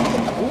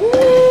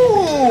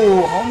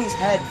 Ooh! Homie's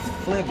head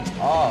flipped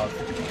off.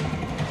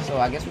 So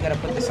I guess we gotta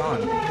put this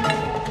on.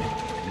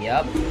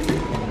 Yep.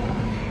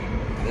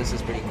 This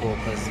is pretty cool,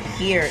 because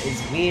here is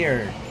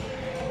where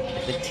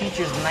the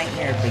teacher's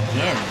nightmare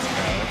begins,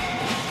 bro.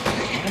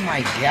 Oh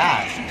my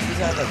gosh, these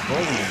are the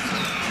bullies.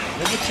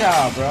 Look at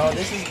y'all, bro.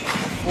 This is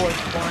before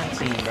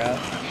quarantine, bro.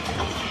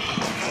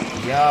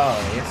 Yo,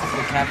 this is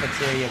the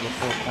cafeteria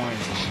before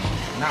quarantine.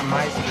 Not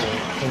my school,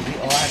 because we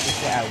all have to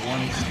sit at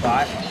one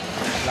spot.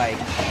 Like,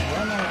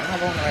 where am I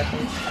going to the right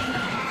place?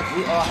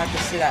 We all have to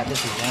sit at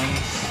this one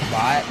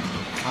spot.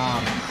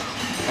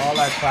 All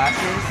our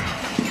classes,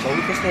 but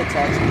we can still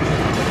talk to each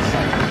other, but it's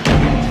like,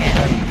 we can't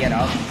really get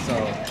up, so,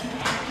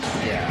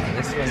 yeah,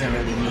 this wasn't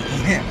really me.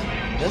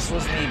 This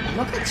was me.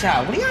 Look at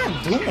y'all, what are y'all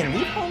doing?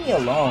 Leave homie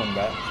alone,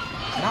 bro.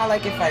 Not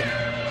like if I,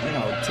 you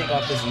know, take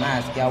off this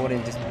mask, y'all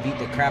wouldn't just beat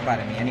the crap out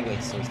of me anyway,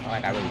 so it's not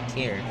like I really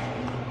cared.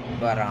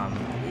 But,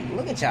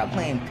 look at y'all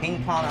playing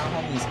ping pong on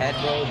homie's head,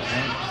 bro.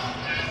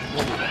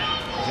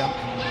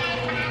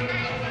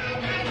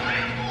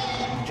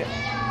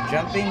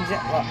 Jumping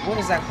jack, what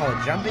is that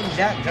called? Jumping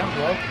jack, jump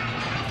rope?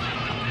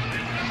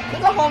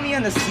 Look at homie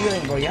on the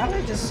ceiling, bro. Y'all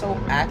are just so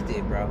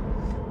active, bro.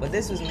 But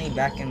this was me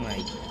back in,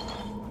 like,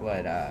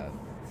 what,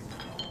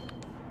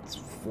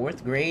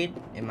 4th grade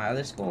in my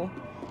other school?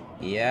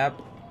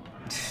 Yep.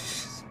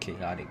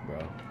 Chaotic, bro.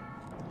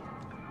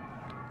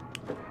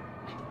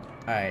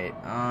 Alright,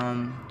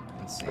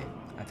 let's see.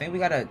 I think we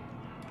gotta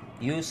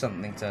use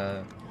something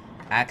to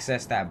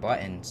access that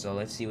button, so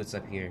let's see what's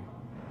up here.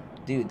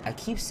 Dude, I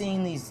keep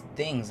seeing these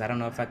things. I don't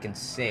know if I can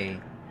say,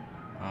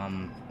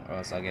 or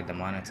else I'll get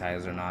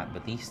demonetized or not.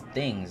 But these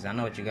things, I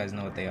know what you guys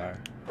know what they are.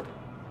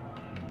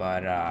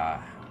 But,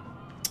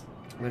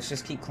 let's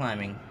just keep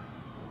climbing.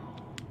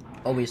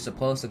 Oh, we're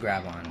supposed to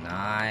grab on.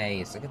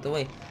 Nice. Look at the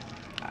way.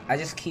 I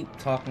just keep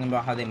talking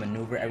about how they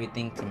maneuver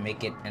everything to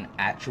make it an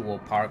actual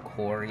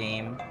parkour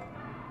game.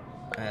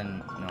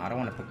 And, no, I don't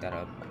want to pick that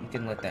up. You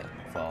can let that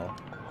fall.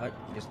 What?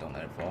 Just don't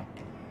let it fall.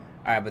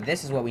 Alright, but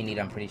this is what we need.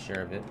 I'm pretty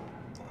sure of it.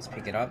 Let's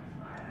pick it up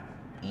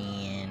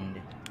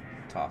and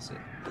toss it.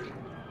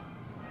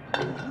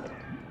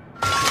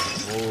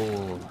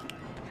 Whoa.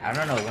 I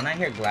don't know. When I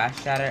hear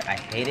glass shatter, I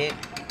hate it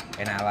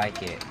and I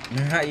like it.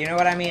 You know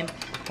what I mean?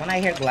 When I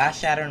hear glass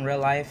shatter in real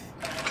life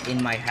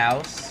in my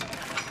house,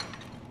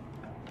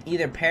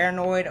 either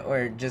paranoid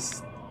or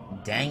just,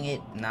 dang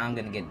it, now I'm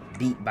gonna get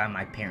beat by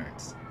my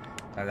parents.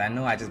 Because I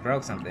know I just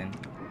broke something.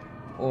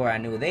 Or I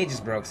knew they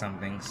just broke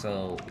something,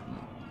 so,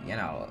 you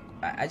know,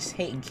 I just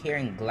hate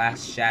hearing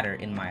glass shatter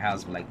in my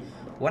house. But, like,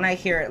 when I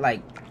hear it,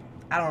 like,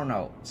 I don't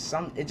know,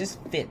 it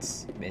just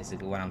fits,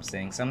 basically, what I'm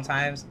saying.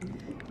 Sometimes,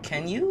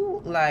 can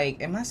you,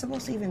 like, am I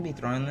supposed to even be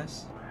throwing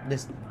this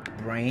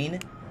brain?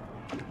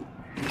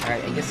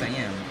 Alright, I guess I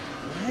am.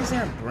 Why is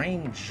there a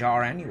brain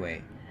jar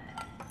anyway?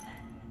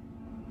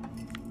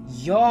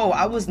 Yo,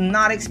 I was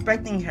not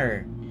expecting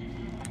her.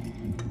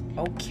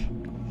 Okay.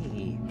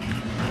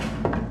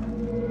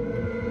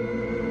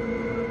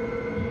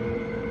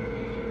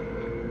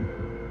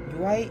 You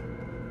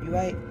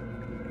right?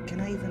 Can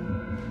I even?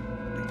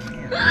 I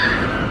can't.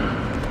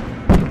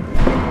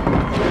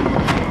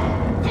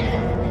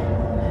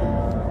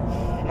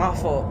 My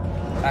fault.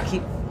 I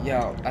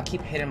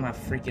keep hitting my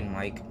freaking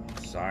mic.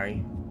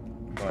 Sorry.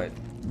 But,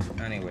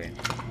 anyway.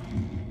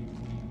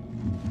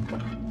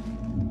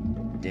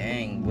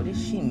 Dang, what is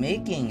she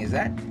making? Is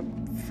that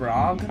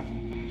frog?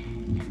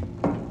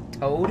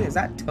 Toad? Is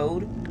that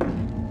Toad?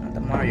 Not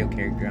the Mario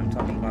character. I'm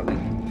talking about, like,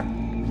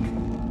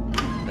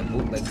 the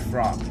bootleg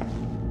frog.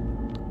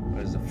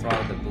 Or is the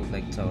frog the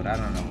bootleg Toad? I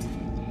don't know.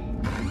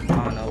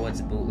 I don't know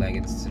what's bootleg.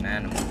 It's an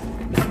animal.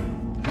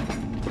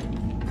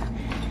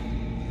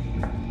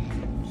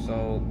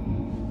 So,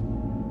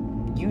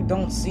 you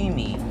don't see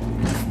me.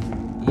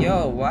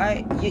 Yo,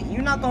 why?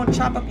 You're not gonna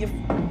chop up your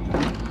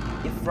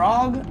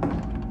frog?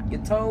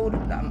 Your Toad?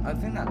 I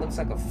think that looks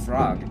like a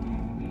frog.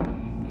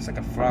 Looks like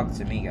a frog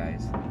to me,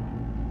 guys.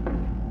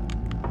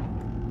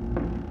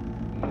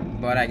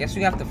 But I guess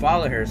we have to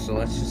follow her, so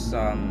let's just,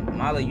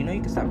 Mala, you know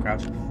you can stop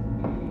crouching.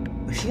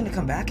 Is she gonna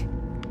come back?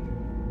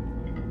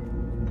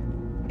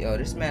 Yo,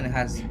 this man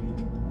has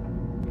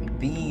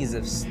bees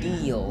of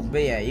steel.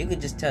 But yeah, you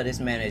could just tell this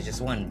man is just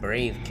one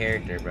brave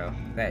character, bro.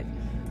 That,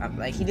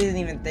 like, he didn't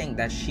even think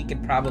that she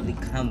could probably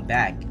come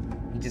back.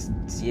 He just,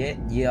 yeah,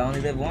 you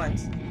only live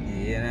once.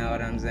 You know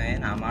what I'm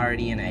saying? I'm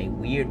already in a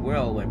weird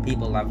world where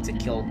people love to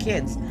kill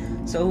kids.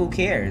 So who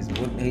cares?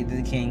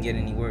 It can't get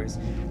any worse.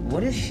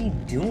 What is she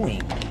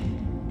doing?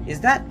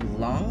 Is that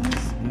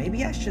lungs?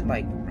 Maybe I should,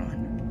 like,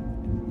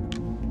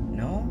 run.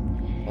 No?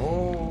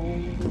 Oh.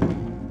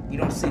 You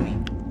don't see me.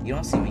 You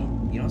don't see me.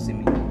 You don't see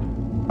me.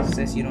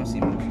 Sis, you don't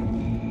see me.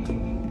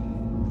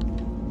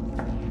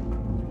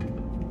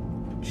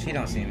 She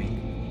don't see me.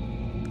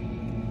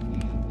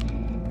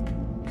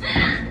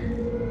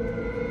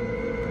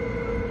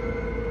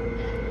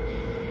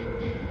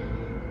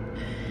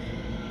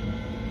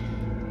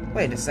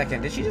 Wait a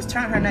second. Did she just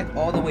turn her neck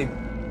all the way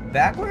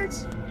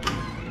backwards?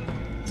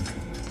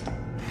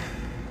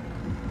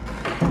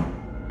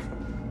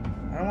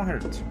 I don't want her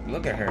to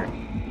look at her.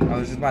 I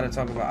was just about to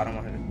talk about I don't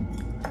want her to.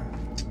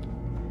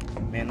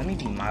 Man, let me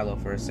be Milo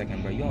for a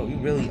second, bro. Yo, you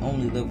really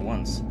only live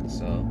once.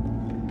 So,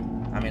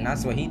 I mean,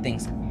 that's what he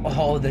thinks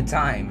all the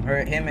time.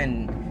 Him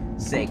and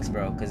 6,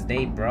 bro, because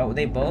they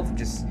both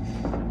just,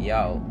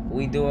 yo,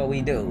 we do what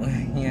we do.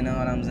 You know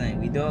what I'm saying?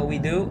 We do what we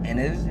do, and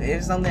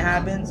if something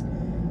happens,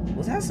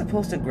 was I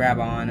supposed to grab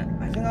on?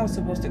 I think I was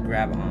supposed to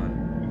grab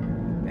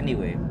on.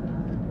 Anyway,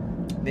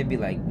 they'd be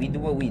like, we do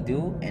what we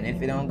do, and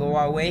if it don't go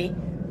our way,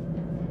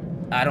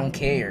 I don't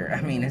care.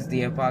 I mean, it's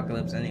the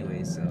apocalypse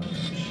anyway, so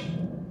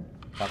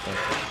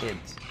apocalypse for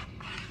kids.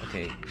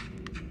 Okay.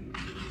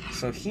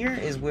 So here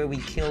is where we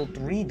kill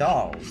 3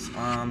 dolls.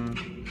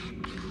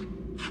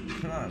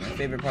 My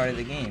favorite part of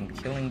the game,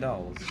 killing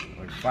dolls.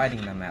 Or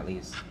fighting them, at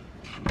least.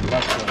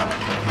 Love killing them.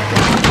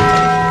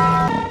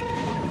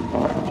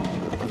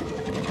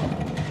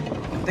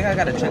 I think I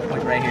got a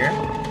checkpoint right here.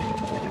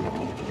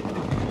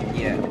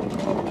 Yeah.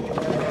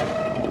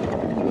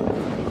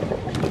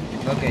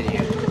 Look at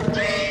you.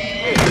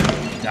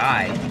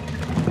 Die.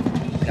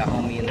 Got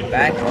homie in the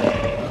back.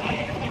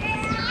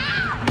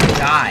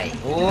 Die.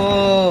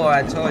 Oh,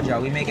 I told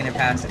y'all, we making it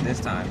past it this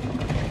time.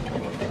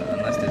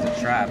 Unless there's a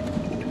trap.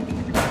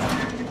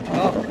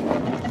 Oh.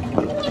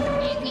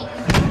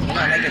 Come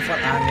on, make it fun.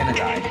 I'm gonna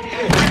die.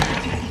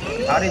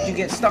 How did you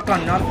get stuck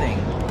on nothing?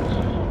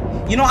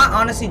 You know, I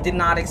honestly did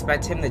not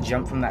expect him to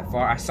jump from that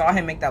far. I saw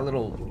him make that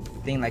little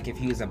thing like if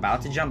he was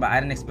about to jump, but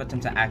I didn't expect him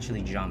to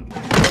actually jump.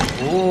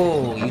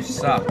 Oh, you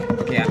suck.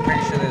 Okay, I'm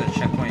pretty sure there's a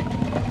checkpoint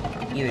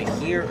either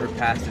here or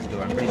past this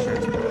door. I'm pretty sure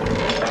it's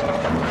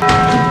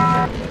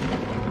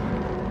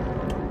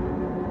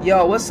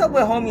Yo, what's up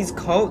with homie's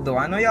coat, though?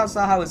 I know y'all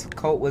saw how his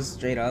coat was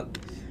straight up.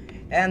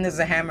 And there's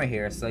a hammer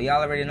here, so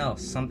y'all already know.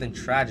 Something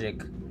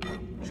tragic.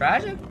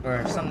 Tragic?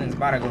 Or something's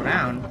about to go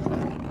down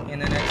in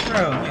the next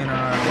room. In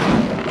our...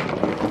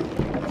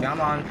 Come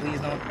on,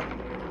 please don't...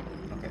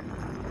 Okay.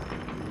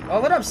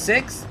 Oh, what up,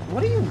 6?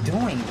 What are you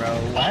doing, bro?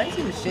 Why is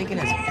he shaking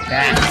his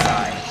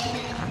backside?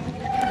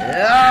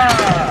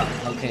 Yeah!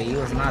 Okay, he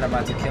was not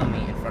about to kill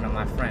me in front of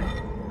my friend.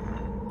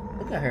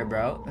 Look at her,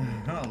 bro.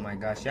 Oh my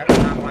gosh, y'all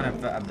cannot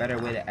find a better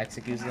way to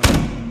execute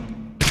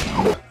them.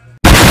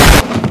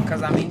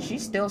 Because, I mean, she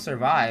still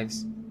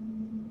survives.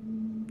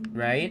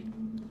 Right?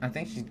 I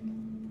think she...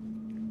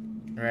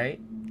 Right?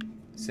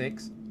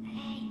 6.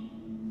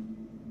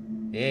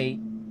 Hey.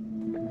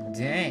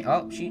 Dang.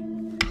 Oh, she...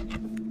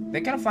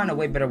 They gotta find a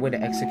way better way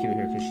to execute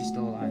her because she's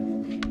still alive.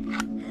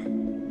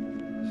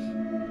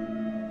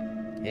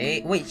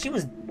 Hey. Wait, she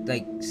was,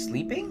 like,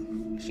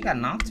 sleeping? She got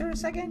knocked for a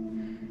second?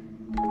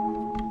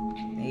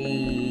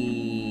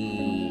 Hey.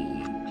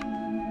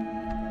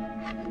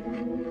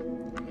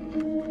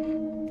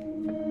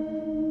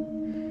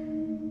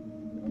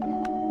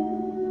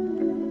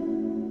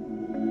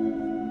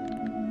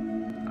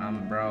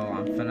 Bro,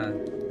 I'm finna...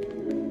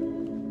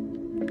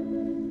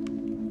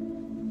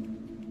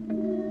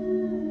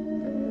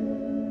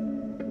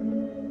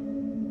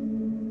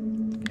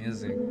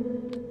 Music.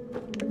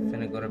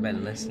 Finna go to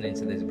bed listening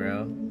to this,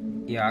 bro.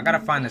 Yeah, I gotta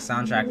find the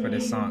soundtrack for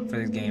this song, for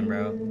this game,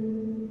 bro.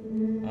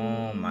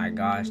 Oh my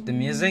gosh, the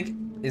music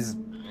is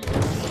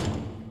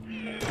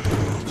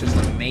just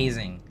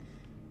amazing.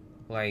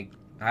 Like,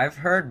 I've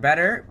heard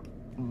better,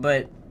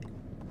 but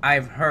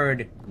I've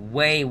heard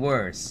way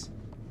worse.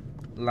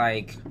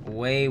 Like,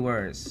 way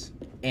worse.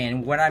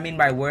 And what I mean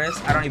by worse,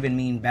 I don't even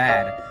mean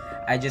bad.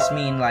 I just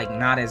mean, like,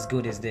 not as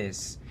good as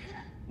this.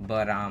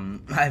 But,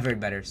 I've heard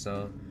better,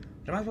 so...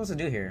 What am I supposed to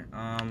do here?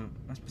 Am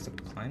I supposed to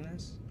climb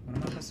this? What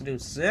am I supposed to do?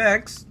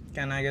 6?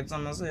 Can I get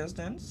some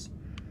assistance?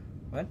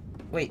 What?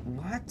 Wait,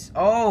 what?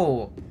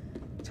 Oh!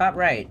 Top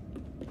right.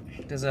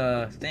 There's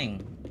a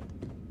thing.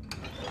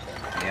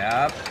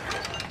 Yep.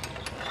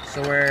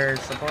 So we're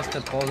supposed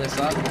to pull this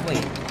up.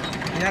 Wait,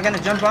 you're not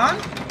gonna jump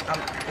on?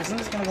 Isn't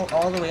this gonna go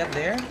all the way up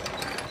there?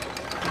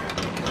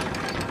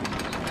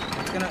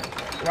 It's gonna...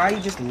 Why are you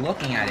just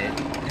looking at it?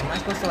 Am I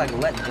supposed to, like,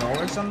 let go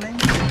or something?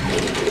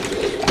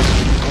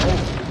 Oh.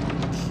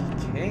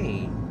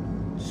 Okay.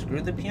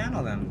 Screw the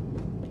piano, then.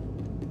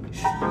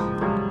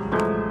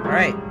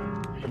 Alright.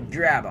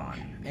 Grab on.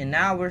 And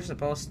now we're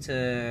supposed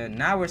to...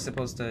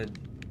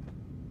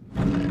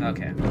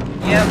 Okay.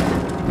 Yep.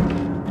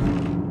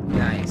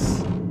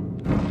 Nice.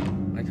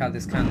 Like how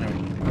this kind of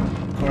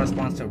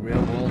corresponds to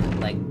real world,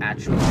 like,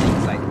 actual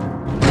things, like...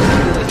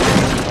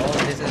 Oh,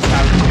 this is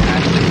how you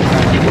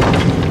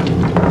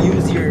actually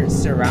use your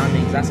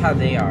surroundings. That's how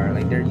they are.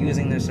 Like, they're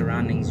using their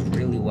surroundings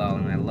really well,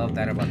 and I love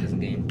that about this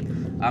game.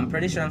 I'm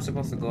pretty sure I'm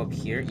supposed to go up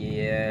here.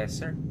 Yes,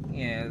 sir.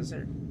 Yes,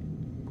 sir.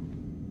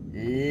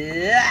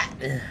 Yeah.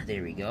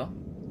 There we go.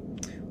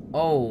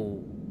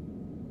 Oh.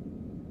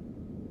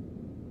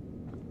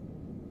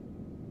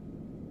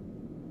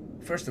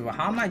 First of all,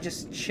 how am I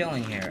just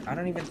chilling here? I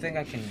don't even think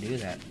I can do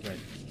that, but...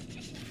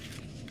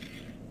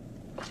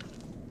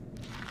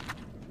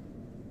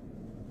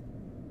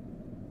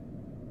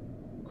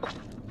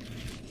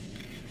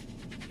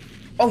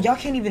 Oh, y'all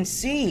can't even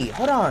see.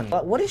 Hold on.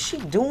 What is she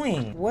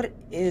doing? What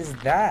is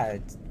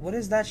that? What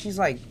is that she's,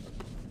 like,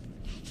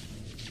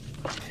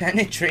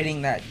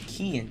 penetrating that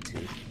key into?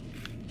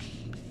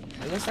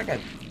 It looks like a...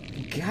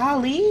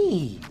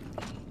 Golly!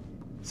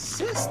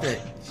 Sister,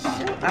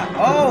 shut up.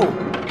 Oh!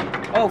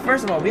 Oh,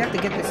 first of all, we have to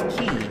get this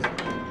key.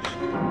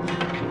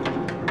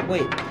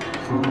 Wait.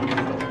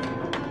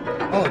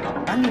 Oh,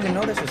 I didn't even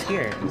know this was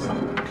here.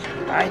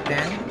 Alright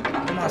then.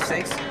 Come on,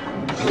 6.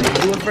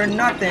 Do it for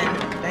nothing.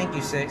 Thank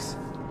you, 6.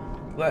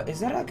 But is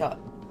that like a...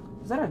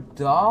 Is that a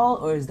doll?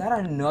 Or is that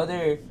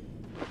another...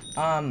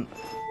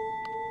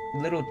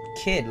 little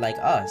kid like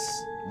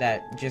us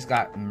that just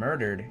got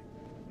murdered?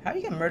 How do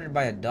you get murdered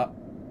by a doll?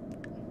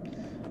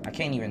 I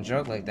can't even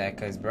joke like that,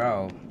 because,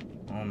 bro...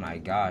 Oh my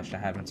gosh,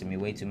 that happened to me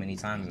way too many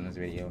times in this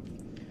video.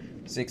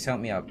 6, help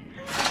me up.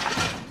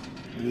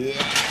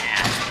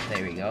 Yeah!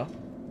 There we go.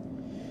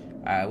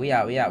 Alright, we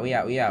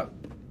out.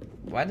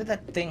 Why did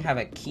that thing have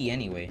a key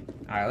anyway?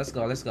 Alright, let's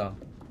go.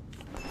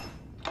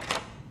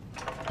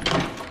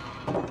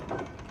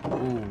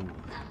 Ooh.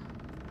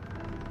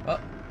 Oh.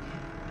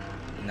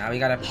 Now we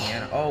got a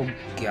piano. Oh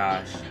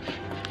gosh.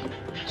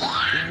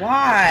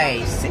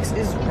 Why? 6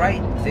 is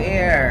right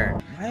there.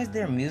 Why is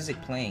there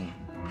music playing?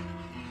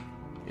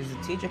 Is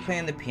the teacher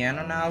playing the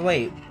piano now?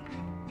 Wait.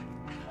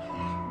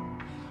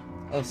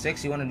 Oh,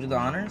 6, you want to do the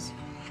honors?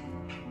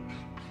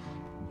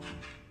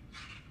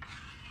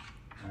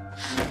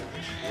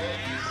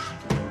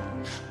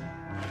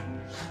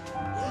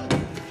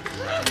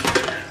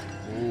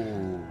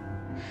 Ooh.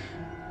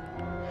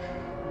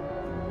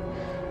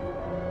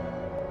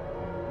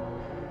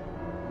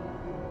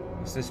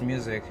 What's this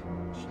music?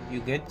 You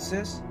good,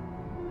 sis?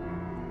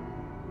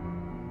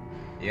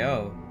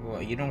 Yo,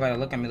 well, you don't gotta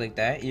look at me like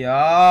that.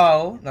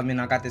 Yo! I mean,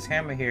 I got this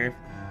hammer here.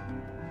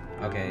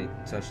 Okay,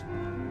 so...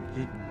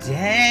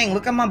 Dang,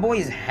 look at my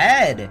boy's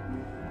head!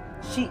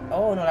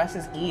 Oh no, that's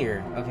his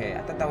ear. Okay,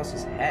 I thought that was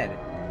his head.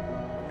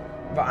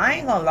 But I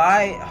ain't gonna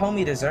lie,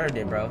 homie deserved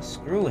it, bro.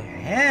 Screw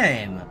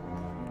him!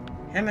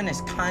 Him and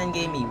his kind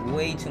gave me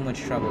way too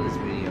much trouble this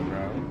video,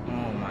 bro.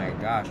 Oh my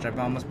gosh, I've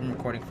almost been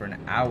recording for an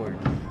hour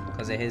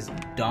because of his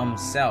dumb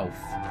self.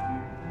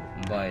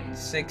 But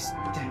 6...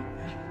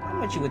 I'm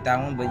with you with that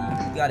one, but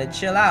you gotta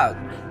chill out.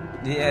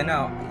 Yeah,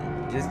 no.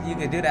 Just, you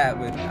can do that,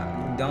 but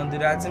don't do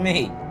that to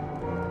me.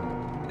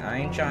 I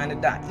ain't trying to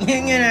die.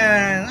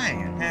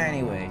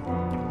 Anyway.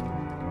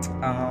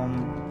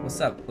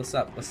 What's up?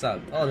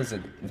 Oh, there's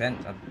a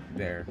vent up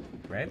there,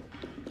 right?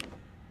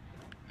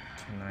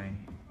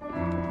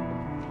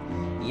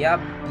 Yep,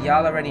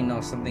 y'all already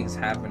know something's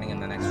happening in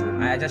the next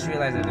room. I just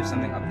realized that there's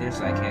something up there,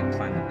 so I can't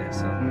climb up there,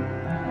 so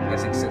I'm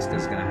guessing 6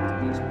 is gonna have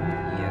to lose.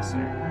 Yes,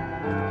 sir.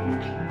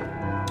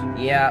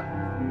 Yeah,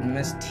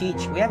 Miss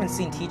Teach. We haven't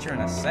seen Teacher in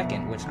a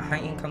second, which I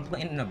ain't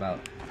complaining about.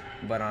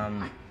 But,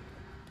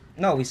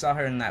 no, we saw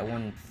her in that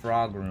one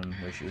frog room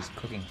where she was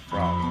cooking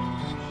frog.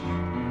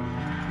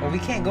 Well, we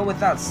can't go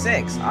without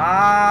 6.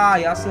 Ah,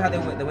 y'all see how the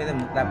way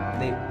that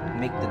they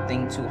make the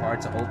thing too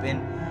hard to open,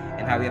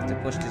 and how we have to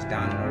push this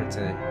down in order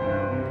to,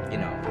 you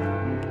know,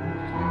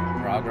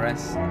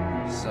 progress.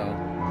 So,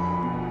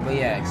 but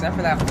yeah, except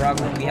for that frog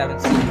room, we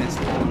haven't seen Miss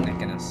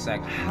Nick in a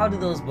sec. How did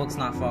those books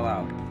not fall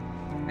out?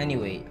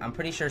 Anyway, I'm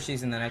pretty sure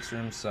she's in the next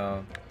room.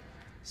 So,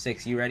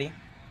 6, you ready?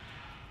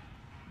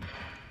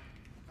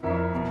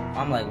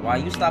 I'm like, why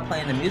you stop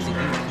playing the music?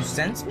 You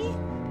sense me?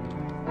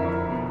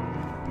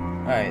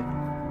 Alright.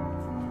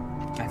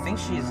 I think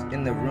she's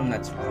in the room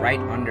that's right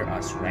under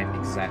us, right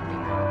exactly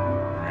now.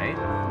 Right?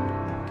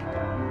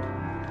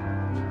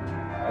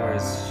 Or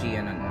is she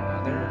in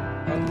another?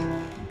 Oh.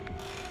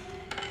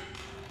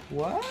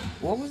 What?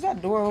 What was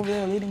that door over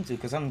there leading to?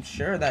 Because I'm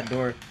sure that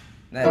door,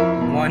 that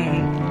one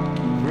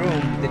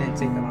room didn't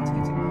take that long to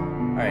get to.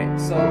 Alright,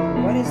 so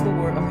what is the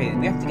word? Okay,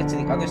 we have to get to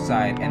the other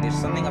side, and there's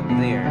something up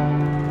there.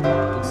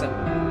 Looks like...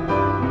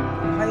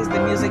 Why is the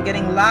music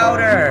getting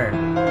louder?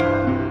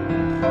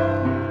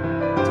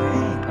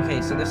 Dang.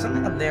 Okay, so there's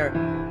something up there.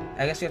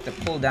 I guess we have to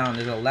pull down.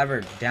 There's a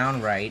lever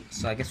down right,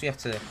 so I guess we have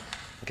to...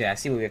 Okay, I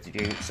see what we have to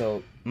do.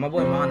 So, my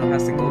boy Mono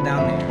has to go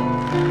down there,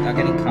 without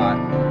getting caught,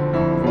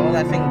 roll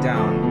that thing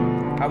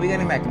down. How are we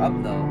getting back up,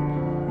 though?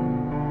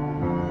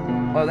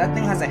 Oh, that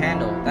thing has a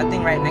handle. That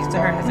thing right next to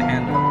her has a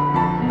handle.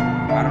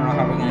 I don't know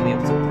how we're gonna be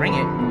able to bring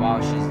it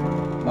while she's...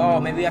 Oh,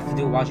 maybe we have to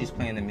do it while she's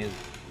playing the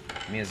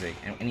music.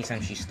 And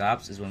anytime she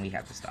stops is when we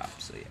have to stop.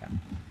 So yeah.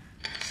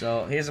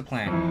 So here's the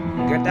plan.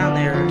 Get down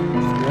there,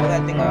 just roll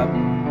that thing up,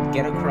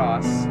 get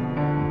across,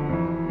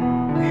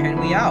 and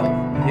we out.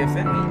 You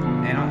feel me?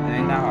 It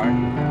ain't that hard.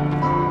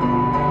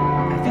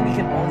 I think we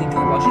can only do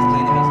it while she's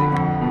playing the music.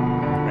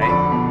 Right?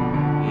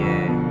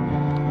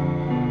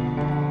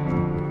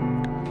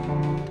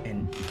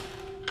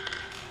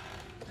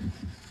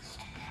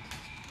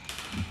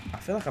 I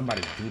feel like I'm about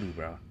to doo-doo,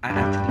 bro. I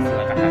actually feel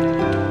like I have to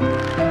doo-doo.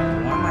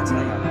 Why am I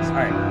telling y'all this?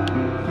 Alright.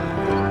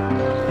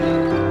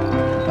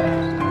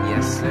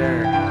 Yes, sir.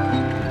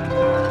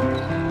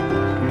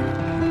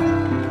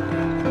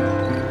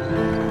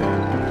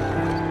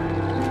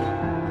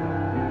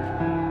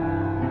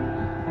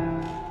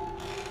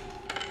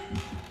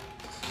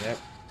 Yep.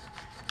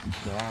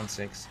 Go on,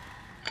 6.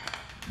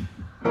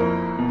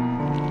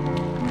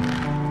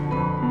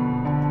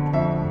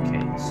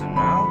 Okay, so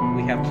now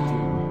we have to do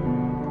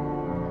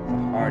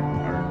hard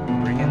part.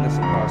 Bringing this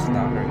across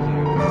without her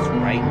here, because it's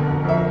right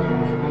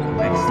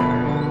next to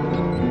her.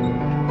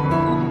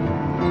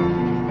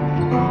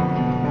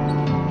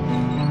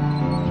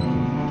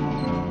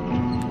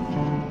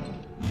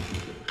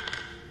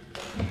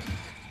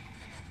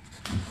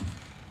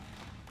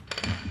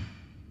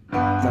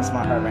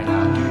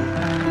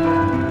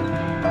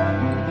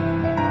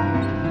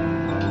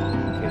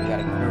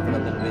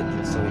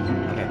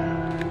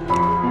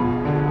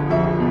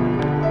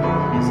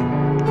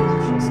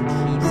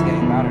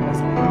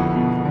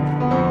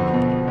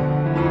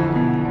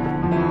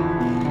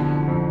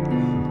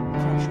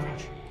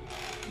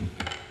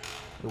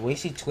 The way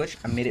she twitched,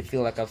 I made it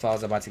feel like I thought I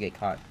was about to get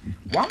caught.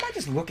 Why am I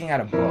just looking at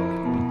a book?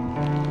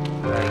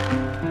 Like,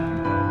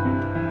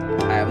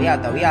 alright, we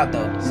out though. We out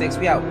though. 6,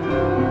 we out.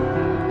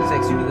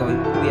 6, here we go.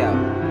 We out.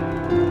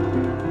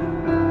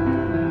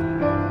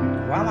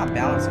 Why am I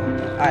balancing?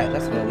 Alright,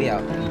 let's go. We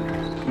out.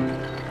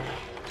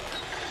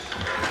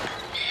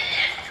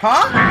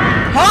 Huh?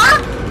 Huh?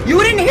 You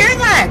didn't hear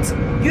that!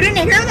 You didn't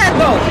hear that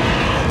though!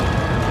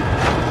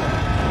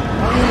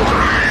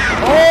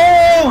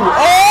 Oh!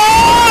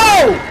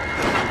 Oh!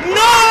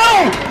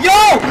 No!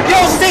 Yo! Yo,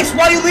 6,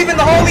 why are you leaving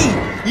the homie?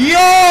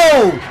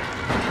 Yo!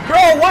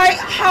 Bro, why?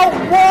 How?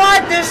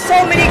 What? There's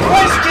so many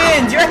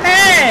questions! Your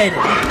head!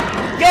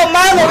 Yo,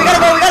 Milo, we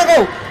gotta go, we gotta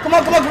go! Come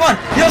on, come on, come on!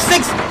 Yo,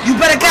 6, you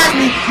better catch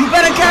me! You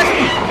better catch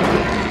me!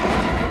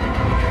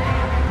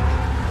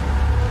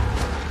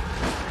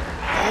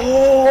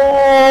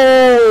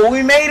 Oh,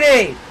 we made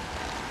it!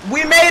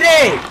 We made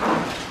it!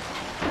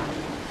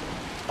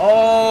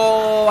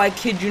 Oh, I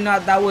kid you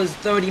not, that was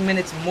 30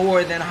 minutes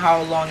more than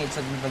how long it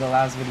took me for the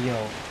last video.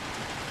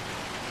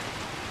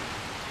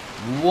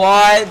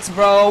 What,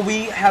 bro?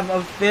 We have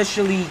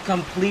officially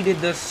completed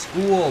the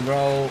school,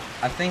 bro.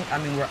 I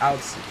mean, we're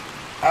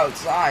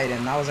outside,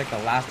 and that was like the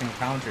last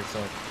encounter,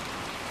 so.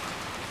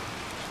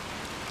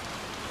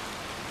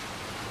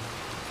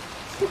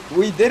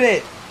 We did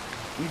it!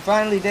 We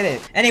finally did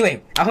it.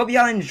 Anyway, I hope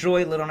y'all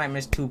enjoyed Little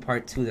Nightmares 2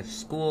 Part 2, the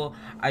school.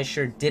 I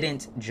sure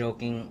didn't,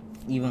 joking.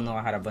 Even though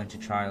I had a bunch of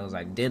trials,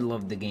 I did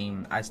love the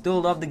game. I still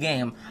love the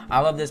game. I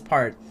love this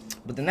part.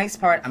 But the next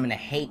part, I'm going to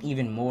hate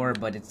even more,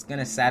 but it's going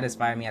to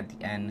satisfy me at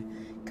the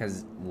end.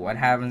 Because what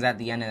happens at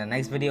the end in the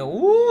next video,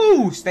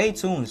 ooh, stay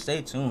tuned,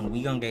 stay tuned.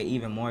 We going to get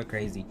even more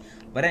crazy.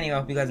 But anyway, I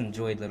hope you guys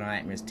enjoyed Little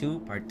Nightmares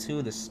 2 Part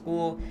 2, the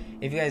school.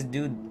 If you guys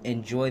do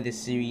enjoy this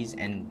series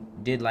and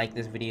did like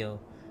this video,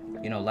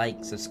 you know,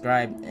 like,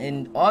 subscribe,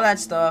 and all that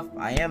stuff.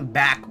 I am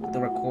back with the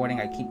recording.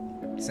 I keep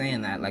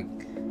saying that, like,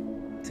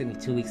 it took me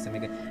 2 weeks to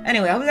make it.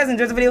 Anyway, I hope you guys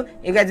enjoyed the video.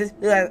 If you guys just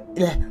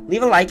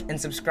leave a like and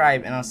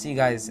subscribe, and I'll see you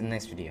guys in the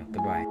next video.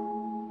 Goodbye.